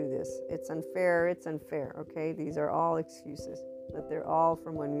can't do this. It's unfair, okay? These are all excuses, but they're all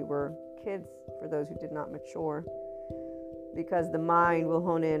from when we were kids, for those who did not mature, because the mind will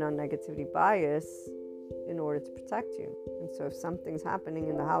hone in on negativity bias in order to protect you. And so if something's happening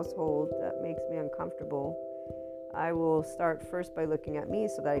in the household that makes me uncomfortable, I will start first by looking at me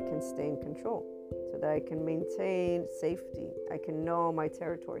so that I can stay in control, so that I can maintain safety. I can know my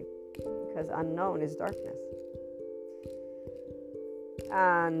territory, because unknown is darkness.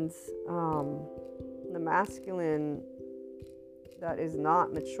 And the masculine that is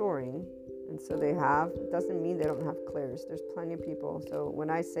not maturing, and so it doesn't mean they don't have clairs. There's plenty of people. So when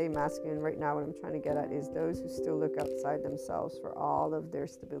I say masculine right now, what I'm trying to get at is those who still look outside themselves for all of their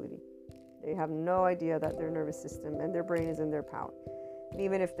stability. They have no idea that their nervous system and their brain is in their power. And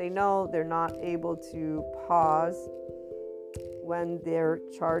even if they know, they're not able to pause when their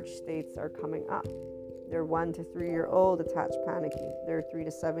charged states are coming up. They're 1 to 3 year old attached panicky. They're 3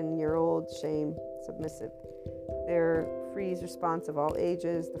 to 7 year old shame submissive. They're freeze response of all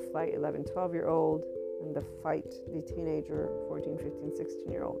ages, the flight 11, 12 year old, and the fight, the teenager 14, 15,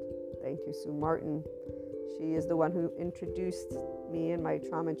 16 year old. Thank you, Sue Martin. She is the one who introduced me in my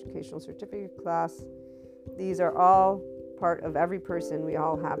trauma educational certificate class. These are all part of every person. We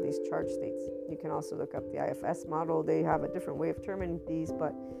all have these charge states. You can also look up the IFS model. They have a different way of terming these,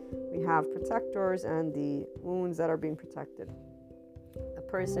 but we have protectors and the wounds that are being protected. A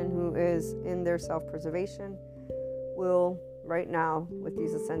person who is in their self-preservation will, right now, with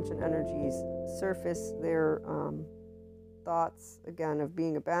these ascension energies, surface their thoughts, again, of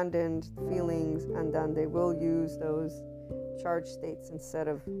being abandoned, feelings, and then they will use those charged states instead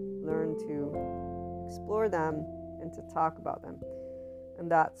of learn to explore them and to talk about them.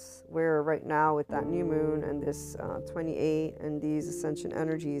 And that's where right now with that new moon and this 28 and these ascension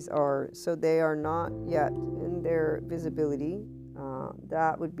energies are, so they are not yet in their visibility.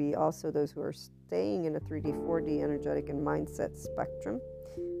 That would be also those who are staying in a 3D, 4D energetic and mindset spectrum.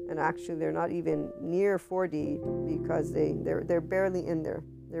 And actually they're not even near 4D because they're barely in there.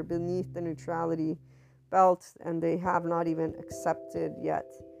 They're beneath the neutrality belt, and they have not even accepted yet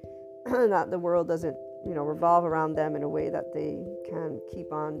that the world doesn't, revolve around them in a way that they can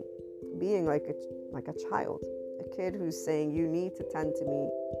keep on being like a child, a kid who's saying, you need to tend to me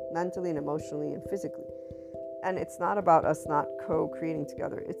mentally and emotionally and physically. And it's not about us not co-creating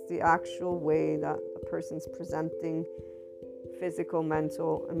together. It's the actual way that a person's presenting physical,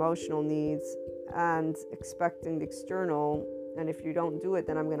 mental, emotional needs and expecting the external. And if you don't do it,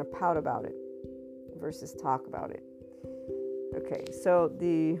 then I'm going to pout about it versus talk about it. Okay, so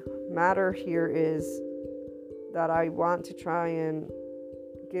the matter here is that I want to try and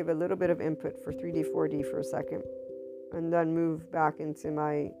give a little bit of input for 3D, 4D for a second, and then move back into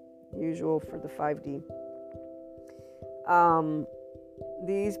my usual for the 5D.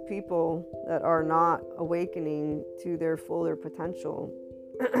 These people that are not awakening to their fuller potential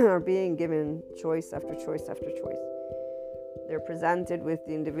are being given choice after choice after choice. They're presented with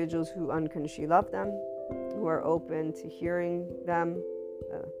the individuals who unconditionally love them, who are open to hearing them.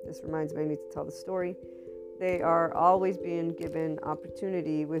 This reminds me, I need to tell the story. They are always being given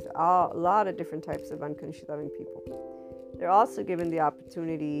opportunity with a lot of different types of unconditionally loving people. They're also given the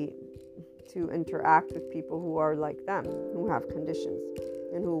opportunity to interact with people who are like them, who have conditions,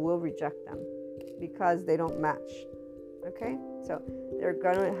 and who will reject them because they don't match. Okay? So they're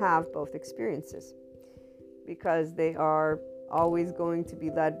going to have both experiences because they are always going to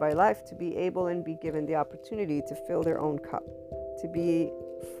be led by life to be able and be given the opportunity to fill their own cup, to be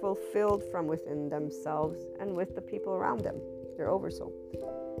fulfilled from within themselves and with the people around them, their oversoul.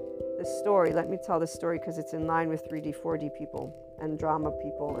 The story, let me tell the story because it's in line with 3D, 4D people and drama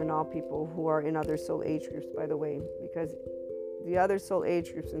people and all people who are in other soul age groups, by the way, because the other soul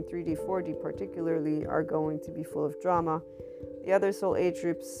age groups in 3D, 4D particularly are going to be full of drama. The other soul age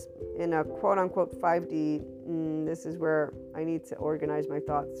groups in a quote-unquote 5D, this is where I need to organize my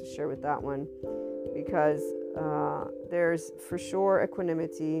thoughts to share with that one, because there's for sure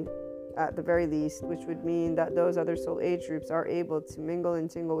equanimity at the very least, which would mean that those other soul age groups are able to mingle and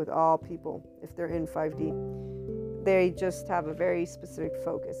tingle with all people if they're in 5D. They just have a very specific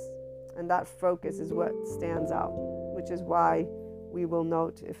focus, and that focus is what stands out, which is why we will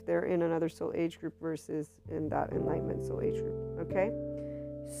note if they're in another soul age group versus in that enlightenment soul age group. Okay,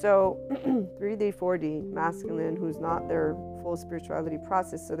 so 3D, 4D, masculine, who's not their full spirituality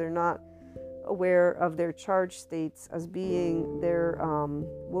process, so they're not aware of their charge states as being they're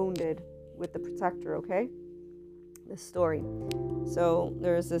wounded with the protector. Okay, the story. So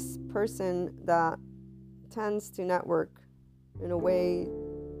there's this person that tends to network in a way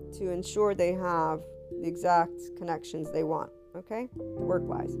to ensure they have the exact connections they want. Okay,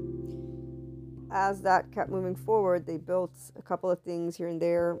 work-wise. As that kept moving forward, they built a couple of things here and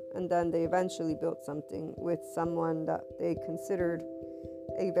there, and then they eventually built something with someone that they considered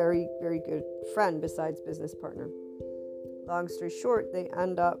a very, very good friend besides business partner. Long story short, they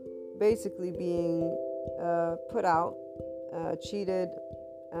end up basically being put out, cheated,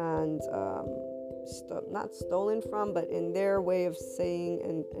 and not stolen from, but in their way of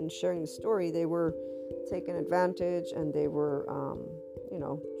saying and sharing the story, they were taken advantage and they were,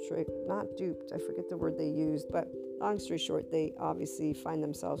 tricked, not duped. I forget the word they used, but long story short, they obviously find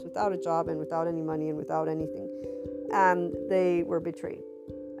themselves without a job and without any money and without anything. And they were betrayed.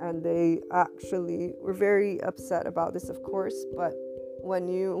 And they actually were very upset about this, of course. But when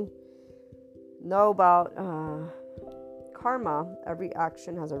you know about karma, every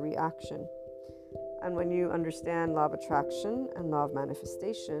action has a reaction. And when you understand law of attraction and law of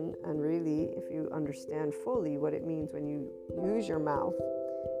manifestation, and really, if you understand fully what it means when you use your mouth,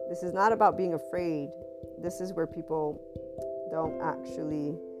 this is not about being afraid. This is where people don't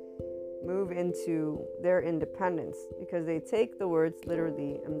actually move into their independence, because they take the words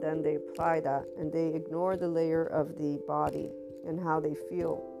literally and then they apply that and they ignore the layer of the body and how they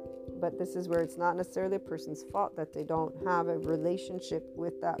feel. But this is where it's not necessarily a person's fault that they don't have a relationship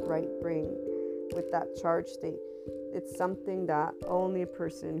with that right brain, with that charge state. It's something that only a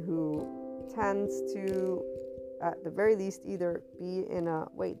person who tends to, at the very least, either be in a,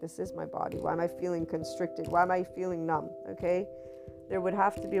 wait, this is my body. Why am I feeling constricted? Why am I feeling numb? Okay. There would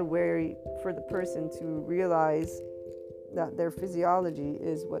have to be a way for the person to realize that their physiology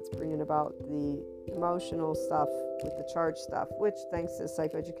is what's bringing about the emotional stuff with the charge stuff, which thanks to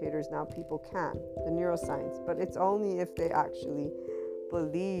psychoeducators now people can, the neuroscience, but it's only if they actually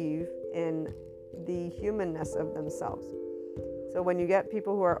believe in the humanness of themselves. So when you get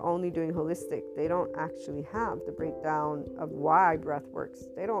people who are only doing holistic, they don't actually have the breakdown of why breath works.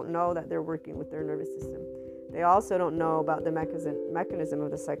 They don't know that they're working with their nervous system. They also don't know about the mechanism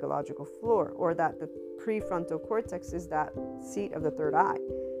of the psychological floor, or that the prefrontal cortex is that seat of the third eye.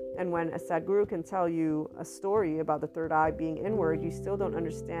 And when a Sadhguru can tell you a story about the third eye being inward, you still don't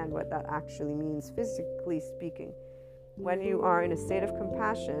understand what that actually means, physically speaking. When you are in a state of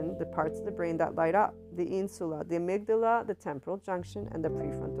compassion, the parts of the brain that light up, the insula, the amygdala, the temporal junction, and the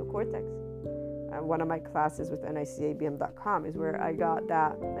prefrontal cortex. One of my classes with nicabm.com is where I got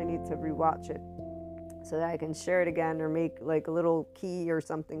that. I need to rewatch it so that I can share it again or make like a little key or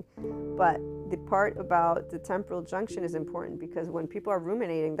something. But the part about the temporal junction is important, because when people are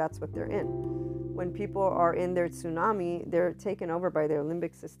ruminating, that's what they're in. When people are in their tsunami, they're taken over by their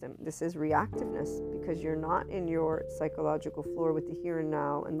limbic system. This is reactiveness, because you're not in your psychological floor with the here and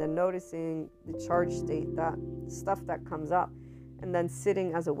now, and then noticing the charge state, that stuff that comes up, and then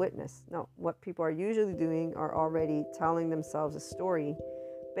sitting as a witness. No, what people are usually doing are already telling themselves a story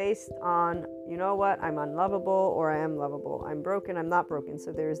based on, you know what, I'm unlovable or I am lovable. I'm broken, I'm not broken.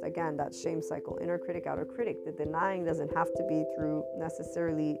 So there's, again, that shame cycle, inner critic, outer critic. The denying doesn't have to be through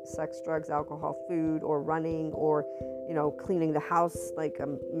necessarily sex, drugs, alcohol, food, or running, or, cleaning the house like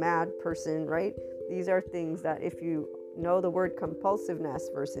a mad person, right? These are things that if you know the word compulsiveness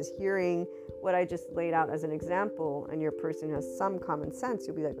versus hearing what I just laid out as an example, and your person has some common sense,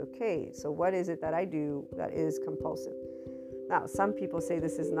 you'll be like, okay, so what is it that I do that is compulsive? Now, some people say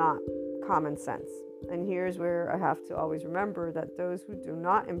this is not common sense. And here's where I have to always remember that those who do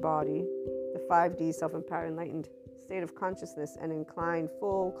not embody the 5D self-empowered enlightened state of consciousness and incline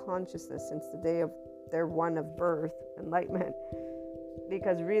full consciousness since the day of their one of birth, enlightenment,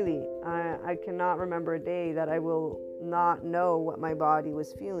 because really, I cannot remember a day that I will not know what my body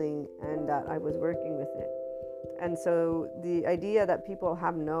was feeling and that I was working with it. And so the idea that people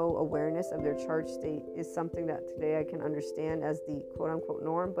have no awareness of their charge state is something that today I can understand as the quote-unquote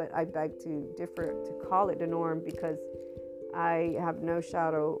norm, but I beg to differ to call it the norm, because I have no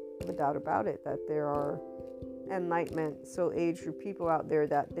shadow of a doubt about it, that there are enlightenment, soul age group people out there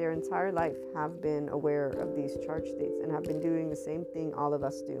that their entire life have been aware of these charge states and have been doing the same thing all of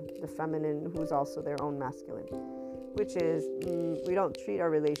us do, the feminine who's also their own masculine, which is we don't treat our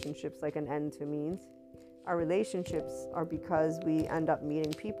relationships like an end to means. Our relationships are because we end up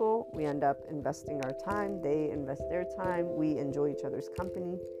meeting people, we end up investing our time, they invest their time, we enjoy each other's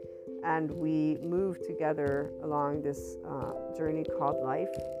company, and we move together along this journey called life.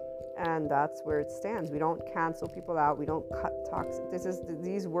 And that's where it stands. We don't cancel people out. We don't cut toxic.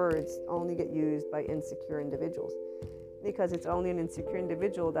 These words only get used by insecure individuals, because it's only an insecure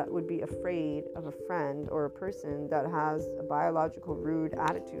individual that would be afraid of a friend or a person that has a biological rude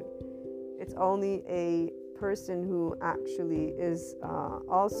attitude. It's only a person who actually is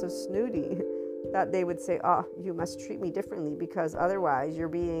also snooty that they would say, oh, you must treat me differently because otherwise you're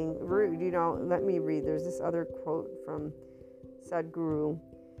being rude. Let me read. There's this other quote from Sadhguru.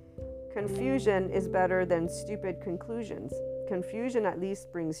 Confusion is better than stupid conclusions. Confusion at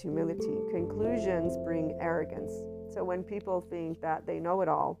least brings humility. Conclusions bring arrogance. So when people think that they know it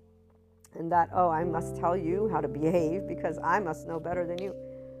all and that, oh, I must tell you how to behave because I must know better than you.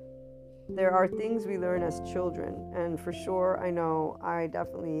 There are things we learn as children. And for sure, I know I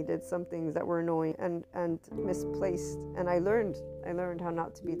definitely did some things that were annoying and misplaced. And I learned how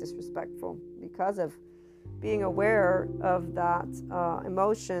not to be disrespectful because of being aware of that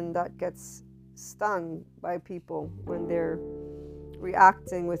emotion that gets stung by people when they're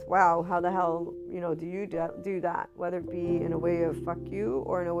reacting with, wow, how the hell, do you do that? Whether it be in a way of fuck you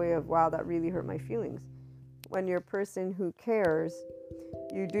or in a way of, wow, that really hurt my feelings. When you're a person who cares,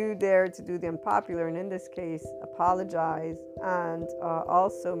 you do dare to do the unpopular, and in this case, apologize and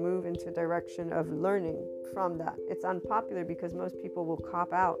also move into a direction of learning from that. It's unpopular because most people will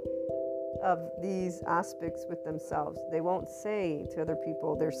cop out of these aspects with themselves. They won't say to other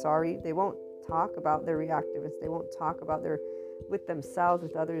people they're sorry. They won't talk about their reactiveness. They won't talk about their with themselves,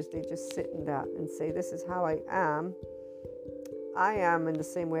 with others. They just sit in that and say, this is how I am. I am in the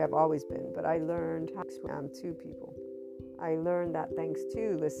same way I've always been, but I learned how to am to people. I learned that thanks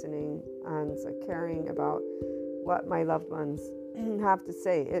to listening and caring about what my loved ones have to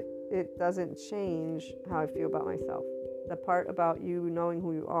say. It doesn't change how I feel about myself. The part about you knowing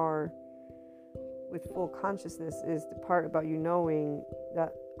who you are with full consciousness is the part about you knowing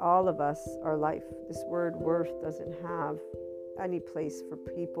that all of us are life. This word worth doesn't have any place for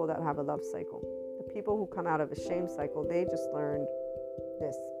people that have a love cycle. The people who come out of a shame cycle, they just learned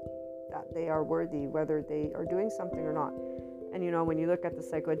this, that they are worthy whether they are doing something or not. And when you look at the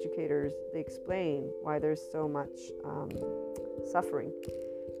psychoeducators, they explain why there's so much suffering.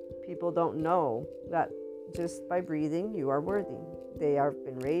 People don't know that just by breathing, you are worthy. They have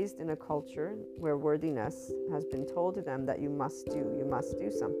been raised in a culture where worthiness has been told to them that you must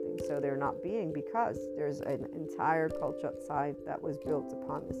do something. So they're not being, because there's an entire culture outside that was built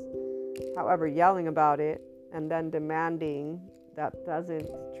upon this. However, yelling about it and then demanding that doesn't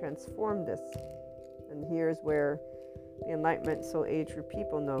transform this. And here's where the Enlightenment Soul Age group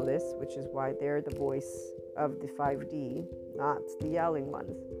people know this, which is why they're the voice of the 5D, not the yelling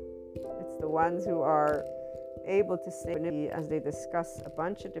ones. It's the ones who are able to stay as they discuss a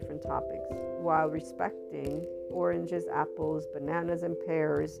bunch of different topics while respecting oranges, apples, bananas, and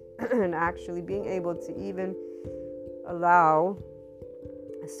pears, and actually being able to even allow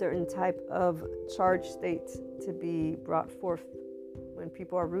a certain type of charge state to be brought forth. When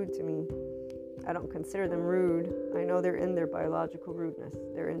people are rude to me, I don't consider them rude. I know they're in their biological rudeness.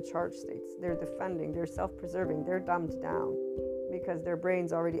 They're in charge states. They're defending. They're self-preserving. They're dumbed down because their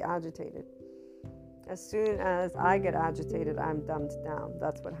brain's already agitated. As soon as I get agitated, I'm dumbed down.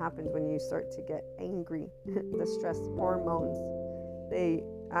 That's what happens when you start to get angry. The stress hormones, they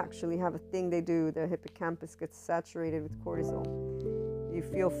actually have a thing they do. The hippocampus gets saturated with cortisol. You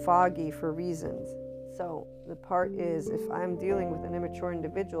feel foggy for reasons. So the part is, if I'm dealing with an immature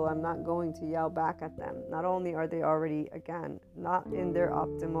individual, I'm not going to yell back at them. Not only are they already, again, not in their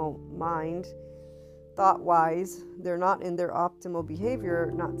optimal mind, thought-wise, they're not in their optimal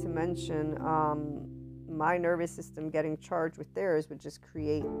behavior, not to mention my nervous system getting charged with theirs would just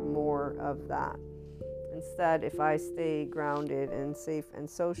create more of that. Instead, if I stay grounded and safe and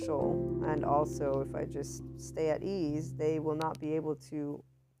social, and also if I just stay at ease, they will not be able to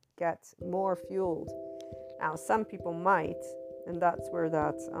get more fueled. Now, some people might, and that's where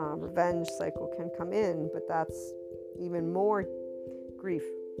that revenge cycle can come in, but that's even more grief,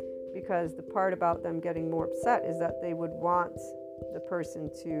 because the part about them getting more upset is that they would want the person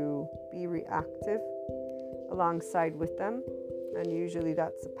to be reactive alongside with them, and usually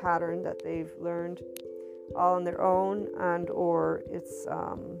that's a pattern that they've learned all on their own, and or it's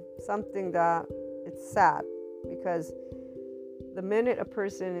something that it's sad, because the minute a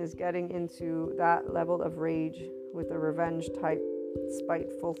person is getting into that level of rage with a revenge type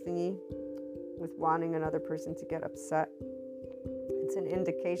spiteful thingy, with wanting another person to get upset, it's an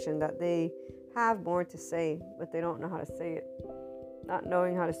indication that they have more to say, but they don't know how to say it. Not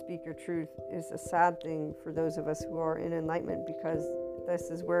knowing how to speak your truth is a sad thing for those of us who are in enlightenment, because this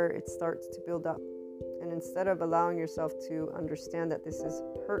is where it starts to build up. And instead of allowing yourself to understand that this is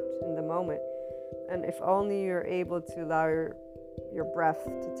hurt in the moment, and if only you're able to allow your breath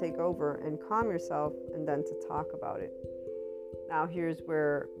to take over and calm yourself, and then to talk about it. Now here's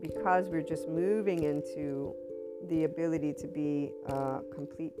where, because we're just moving into the ability to be a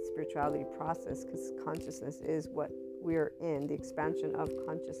complete spirituality process, because consciousness is what we're in, the expansion of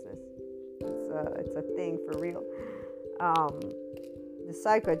consciousness. It's a thing for real. The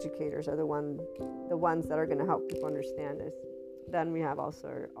psychoeducators are the ones that are going to help people understand this. Then we have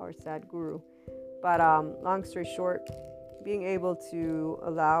also our Sadhguru. But long story short, being able to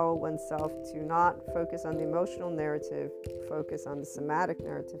allow oneself to not focus on the emotional narrative, focus on the somatic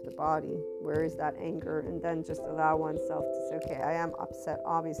narrative, the body, where is that anger, and then just allow oneself to say, okay, I am upset,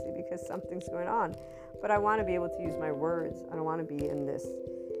 obviously, because something's going on, but I want to be able to use my words. I don't want to be in this.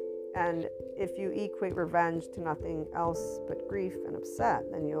 And if you equate revenge to nothing else but grief and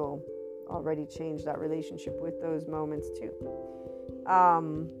upset, then you'll already change that relationship with those moments too.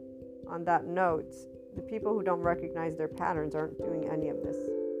 On that note, the people who don't recognize their patterns aren't doing any of this.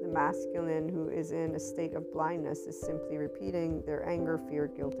 The masculine who is in a state of blindness is simply repeating their anger, fear,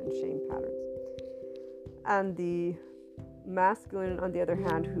 guilt, and shame patterns. And the masculine, on the other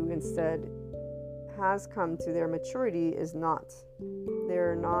hand, who instead has come to their maturity, is not.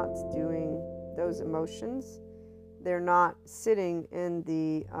 They're not doing those emotions. They're not sitting in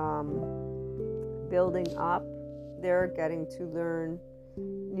the building up. They're getting to learn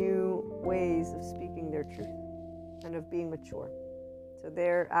new ways of speaking their truth and of being mature. So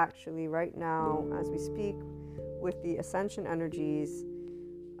they're actually right now, as we speak, with the ascension energies,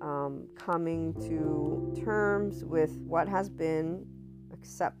 coming to terms with what has been,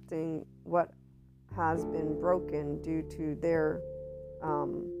 accepting what has been broken due to their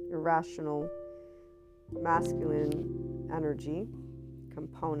irrational masculine energy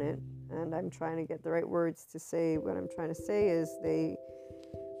component. And I'm trying to get the right words to say what I'm trying to say is they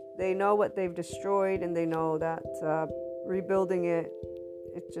know what they've destroyed, and they know that rebuilding it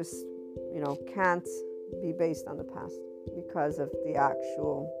just, can't be based on the past because of the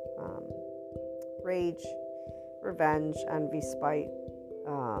actual rage, revenge, envy, spite.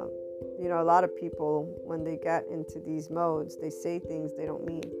 A lot of people, when they get into these modes, they say things they don't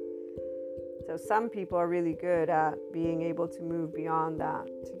mean. So some people are really good at being able to move beyond that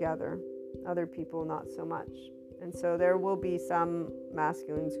together. Other people, not so much. And so there will be some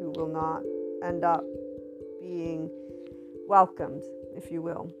masculines who will not end up being welcomed, if you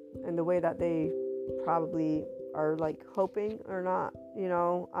will, in the way that they probably are hoping or not.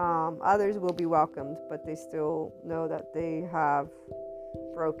 Others will be welcomed, but they still know that they have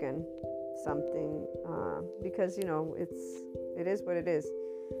broken something, because it is what it is.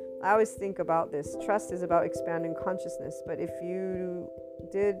 I always think about this. Trust is about expanding consciousness, but if you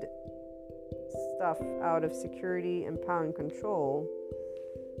did stuff out of security and power and control,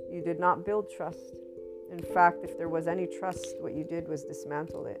 you did not build trust. In fact, if there was any trust, what you did was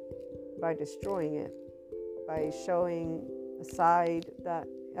dismantle it by destroying it, by showing a side that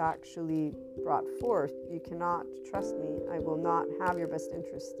actually brought forth, you cannot trust me, I will not have your best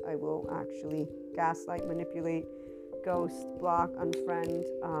interest, I will actually gaslight, manipulate, ghost, block, unfriend,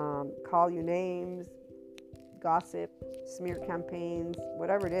 call you names, gossip, smear campaigns,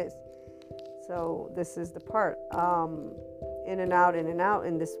 whatever it is. So this is the part, in and out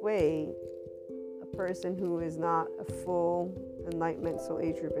in this way. A person who is not a full enlightenment soul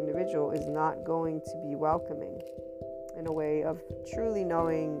age group individual is not going to be welcoming in a way of truly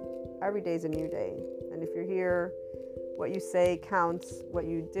knowing every day is a new day. And if you're here, what you say counts, what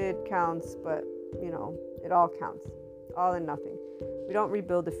you did counts, but it all counts, all and nothing. We don't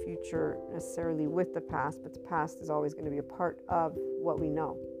rebuild the future necessarily with the past, but the past is always going to be a part of what we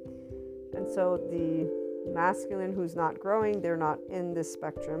know. And so the masculine who's not growing, they're not in this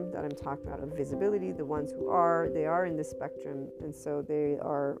spectrum that I'm talking about of visibility. The ones who are, they are in this spectrum. And so they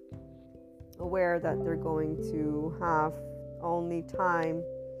are aware that they're going to have only time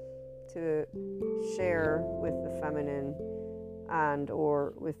to share with the feminine and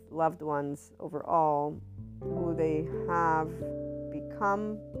or with loved ones overall who they have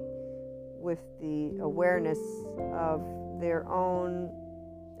become, with the awareness of their own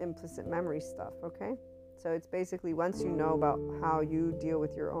implicit memory stuff. Okay, so it's basically once you know about how you deal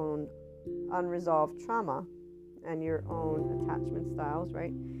with your own unresolved trauma and your own attachment styles,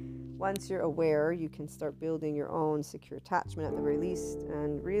 right? Once you're aware, you can start building your own secure attachment at the very least.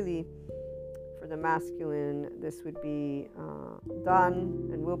 And really, for the masculine, this would be done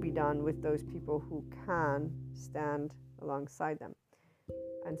and will be done with those people who can stand alongside them.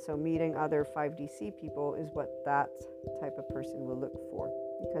 And so meeting other 5DC people is what that type of person will look for,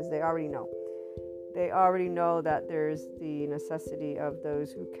 because they already know. They already know that there's the necessity of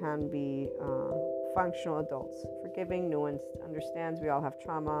those who can be functional adults, forgiving, nuanced, understands we all have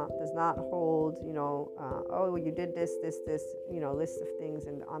trauma, does not hold, oh, you did this, list of things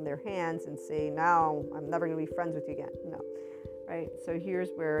and on their hands and say, now I'm never going to be friends with you again. No, right? So here's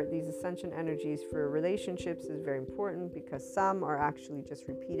where these ascension energies for relationships is very important, because some are actually just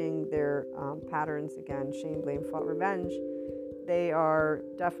repeating their patterns again, shame, blame, fault, revenge. They are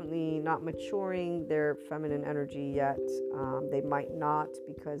definitely not maturing their feminine energy yet. They might not,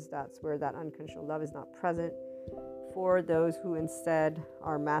 because that's where that unconditional love is not present. For those who instead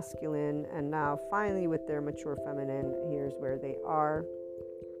are masculine and now finally with their mature feminine, here's where they are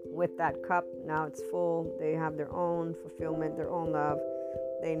with that cup. Now it's full. They have their own fulfillment, their own love.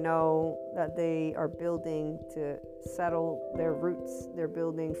 They know that they are building to settle their roots. They're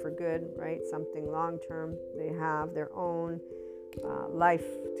building for good, right? Something long term. They have their own life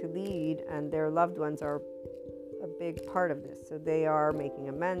to lead, and their loved ones are a big part of this. So they are making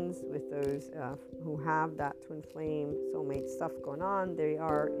amends with those who have that twin flame soulmate stuff going on. They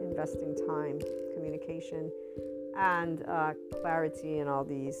are investing time, communication, and clarity in all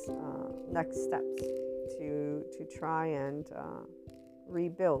these next steps to try and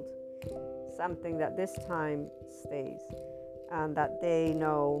rebuild something that this time stays, and that they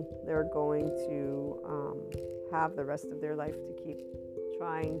know they're going to have the rest of their life to keep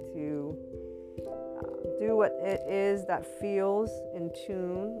trying to do what it is that feels in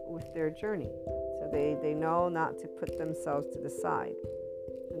tune with their journey. So they know not to put themselves to the side.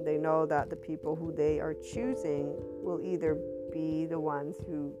 And they know that the people who they are choosing will either be the ones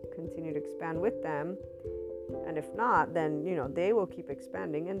who continue to expand with them, and if not, then they will keep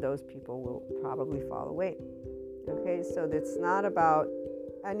expanding and those people will probably fall away. Okay, so it's not about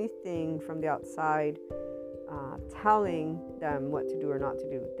anything from the outside telling them what to do or not to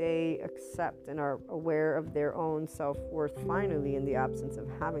do. They accept and are aware of their own self-worth finally in the absence of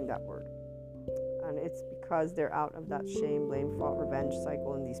having that word. And it's because they're out of that shame, blame, fault, revenge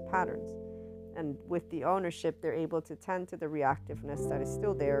cycle in these patterns. And with the ownership, they're able to tend to the reactiveness that is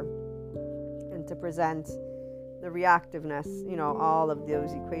still there and to present the reactiveness, all of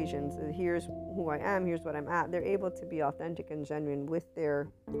those equations. Here's who I am, here's what I'm at. They're able to be authentic and genuine with their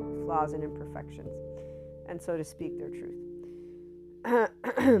flaws and imperfections, and so to speak their truth.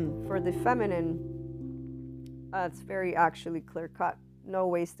 For the feminine, it's very actually clear cut. No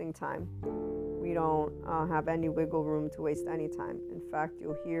wasting time. We don't have any wiggle room to waste any time. In fact,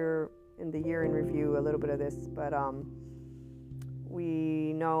 you'll hear in the year in review a little bit of this, but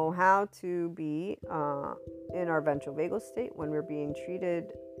we know how to be in our ventral vagal state when we're being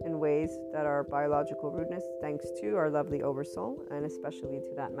treated in ways that are biological rudeness, thanks to our lovely oversoul, and especially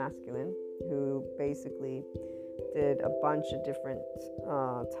to that masculine who basically did a bunch of different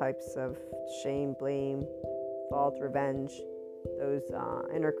types of shame, blame, fault, revenge, those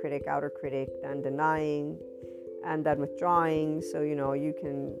inner critic, outer critic, then denying, and then withdrawing. So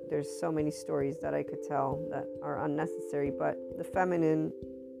there's so many stories that I could tell that are unnecessary, but the feminine,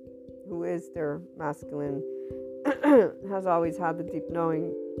 who is their masculine, has always had the deep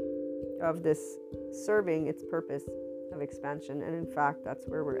knowing of this serving its purpose of expansion. And in fact, that's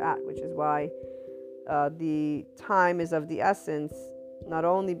where we're at, which is why the time is of the essence, not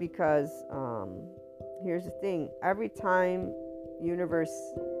only because here's the thing, every time universe,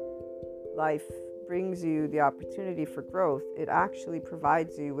 life brings you the opportunity for growth, it actually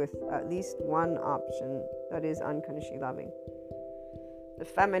provides you with at least one option that is unconditionally loving. The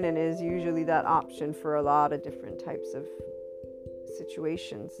feminine is usually that option for a lot of different types of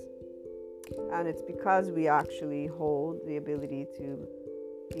situations. And it's because we actually hold the ability to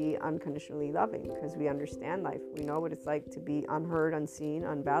be unconditionally loving, because we understand life. We know what it's like to be unheard, unseen,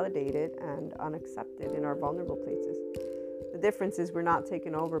 unvalidated, and unaccepted in our vulnerable places. The difference is we're not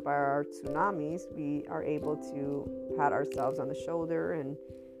taken over by our tsunamis. We are able to pat ourselves on the shoulder and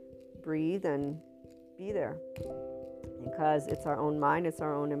breathe and be there, because it's our own mind, it's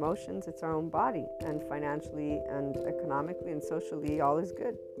our own emotions, it's our own body, and financially and economically and socially all is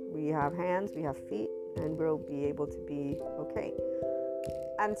good. We have hands, we have feet, and we'll be able to be okay.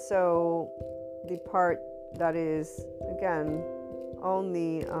 And so the part that is, again,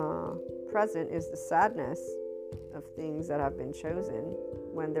 only present is the sadness of things that have been chosen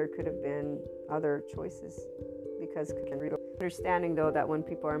when there could have been other choices. Because understanding, though, that when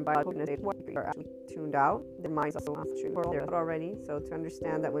people are in biological state, they are actually tuned out, their minds are there already. So to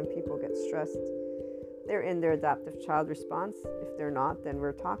understand that when people get stressed, they're in their adaptive child response. If they're not, then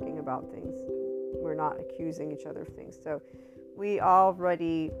we're talking about things. We're not accusing each other of things. So we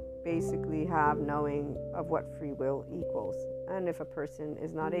already basically have knowing of what free will equals. And if a person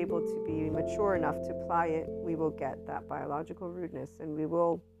is not able to be mature enough to apply it, we will get that biological rudeness, and we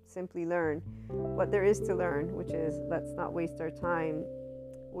will simply learn what there is to learn, which is, let's not waste our time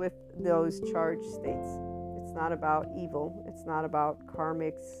with those charged states. It's not about evil. It's not about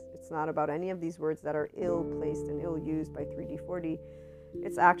karmics. It's not about any of these words that are ill placed and ill used by 3D4D.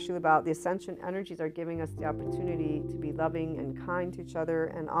 It's actually about the ascension energies are giving us the opportunity to be loving and kind to each other.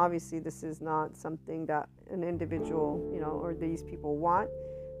 And obviously this is not something that an individual, or these people want.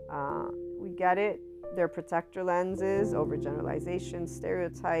 We get it. Their protector lenses, overgeneralizations,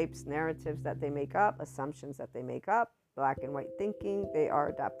 stereotypes, narratives that they make up, assumptions that they make up, black and white thinking. They are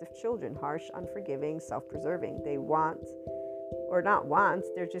adaptive children, harsh, unforgiving, self-preserving. They want, or not want,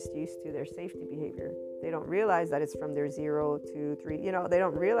 they're just used to their safety behavior. They don't realize that it's from their 0 to 3. They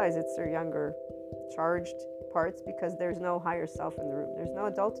don't realize it's their younger charged parts, because there's no higher self in the room. There's no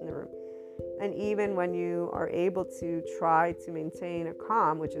adult in the room. And even when you are able to try to maintain a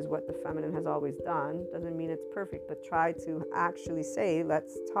calm, which is what the feminine has always done, doesn't mean it's perfect, but try to actually say,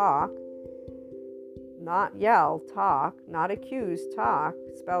 let's talk, not yell, talk, not accuse, talk,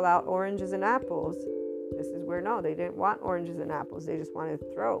 spell out oranges and apples. This is where, no, they didn't want oranges and apples. They just wanted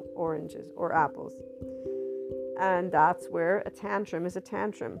to throw oranges or apples. And that's where a tantrum is a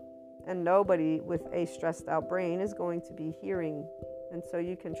tantrum. And nobody with a stressed out brain is going to be hearing. And so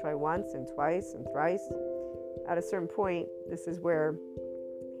you can try once and twice and thrice. At a certain point, this is where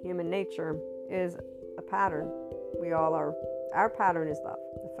human nature is a pattern. We all are. Our pattern is love,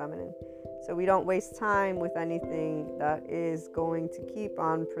 the feminine. So we don't waste time with anything that is going to keep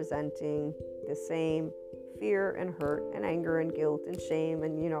on presenting the same fear and hurt and anger and guilt and shame.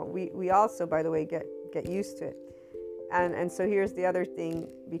 And, we also, by the way, get used to it. And so here's the other thing.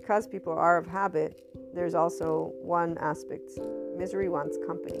 Because people are of habit, there's also one aspect. Misery wants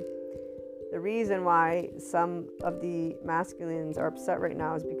company. The reason why some of the masculines are upset right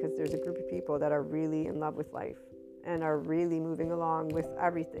now is because there's a group of people that are really in love with life and are really moving along with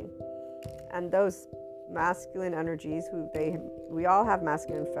everything. And those masculine energies, we all have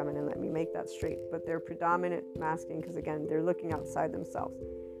masculine and feminine, let me make that straight, but they're predominant masculine because, again, they're looking outside themselves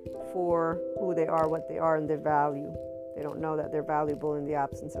for who they are, what they are, and their value. They don't know that they're valuable in the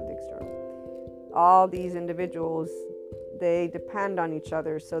absence of the external. All these individuals, they depend on each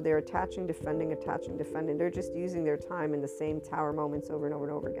other, so they're attaching, defending. They're just using their time in the same tower moments over and over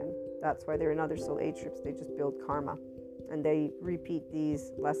and over again. That's why they're in other soul age trips. They just build karma, and they repeat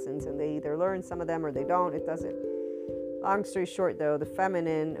these lessons, and they either learn some of them or they don't. It doesn't. Long story short, though, the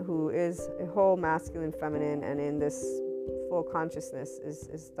feminine, who is a whole masculine feminine and in this full consciousness,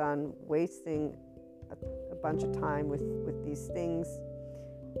 is done wasting a bunch of time with these things.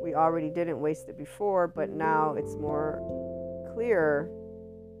 We already didn't waste it before, but now it's more clear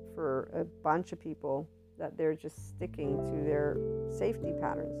for a bunch of people that they're just sticking to their safety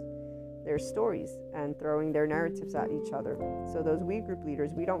patterns, their stories, and throwing their narratives at each other. So those we group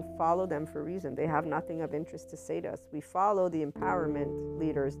leaders, we don't follow them for a reason. They have nothing of interest to say to us. We follow the empowerment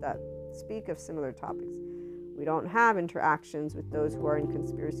leaders that speak of similar topics. We don't have interactions with those who are in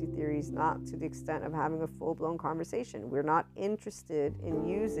conspiracy theories, not to the extent of having a full-blown conversation. We're not interested in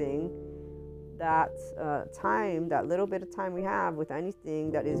using that time, that little bit of time we have with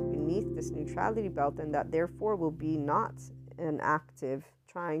anything that is beneath this neutrality belt, and that therefore will be not an active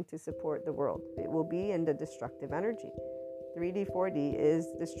trying to support the world. It will be in the destructive energy. 3D, 4D is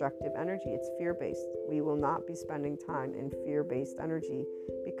destructive energy. It's fear-based. We will not be spending time in fear-based energy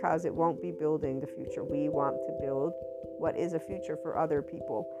because it won't be building the future. We want to build what is a future for other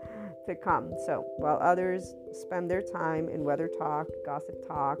people to come. So while others spend their time in weather talk, gossip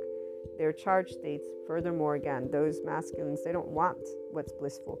talk, their charge states, furthermore, again, those masculines, they don't want what's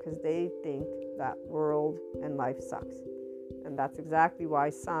blissful because they think that world and life sucks. And that's exactly why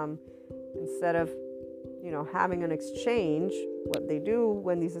some, instead of having an exchange, what they do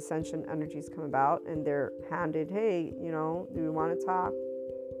when these ascension energies come about and they're handed, hey, do you want to talk?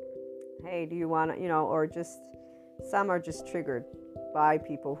 Hey, do you want to, or just some are just triggered by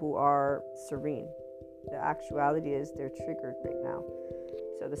people who are serene. The actuality is they're triggered right now.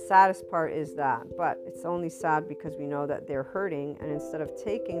 So the saddest part is that, but it's only sad because we know that they're hurting, and instead of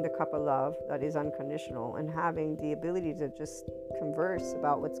taking the cup of love that is unconditional and having the ability to just converse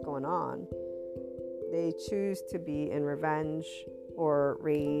about what's going on, they choose to be in revenge or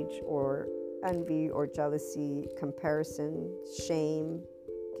rage or envy or jealousy, comparison, shame,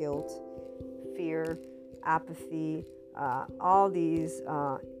 guilt, fear, apathy, all these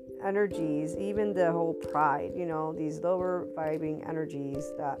energies, even the whole pride, these lower vibing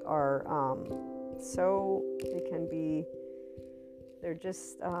energies that are they're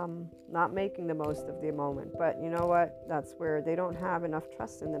just not making the most of the moment. But you know what? That's where they don't have enough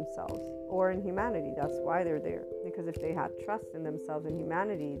trust in themselves or in humanity. That's why they're there. Because if they had trust in themselves and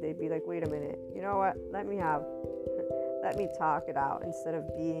humanity, they'd be like, wait a minute, you know what? Let me talk it out instead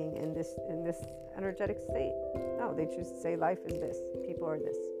of being in this energetic state. No, they choose to say life is this, people are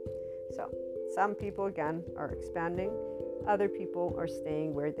this. So some people, again, are expanding. Other people are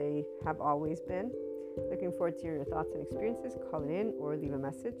staying where they have always been. Looking forward to hearing your thoughts and experiences. Call in or leave a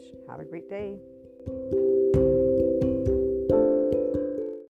message. Have a great day.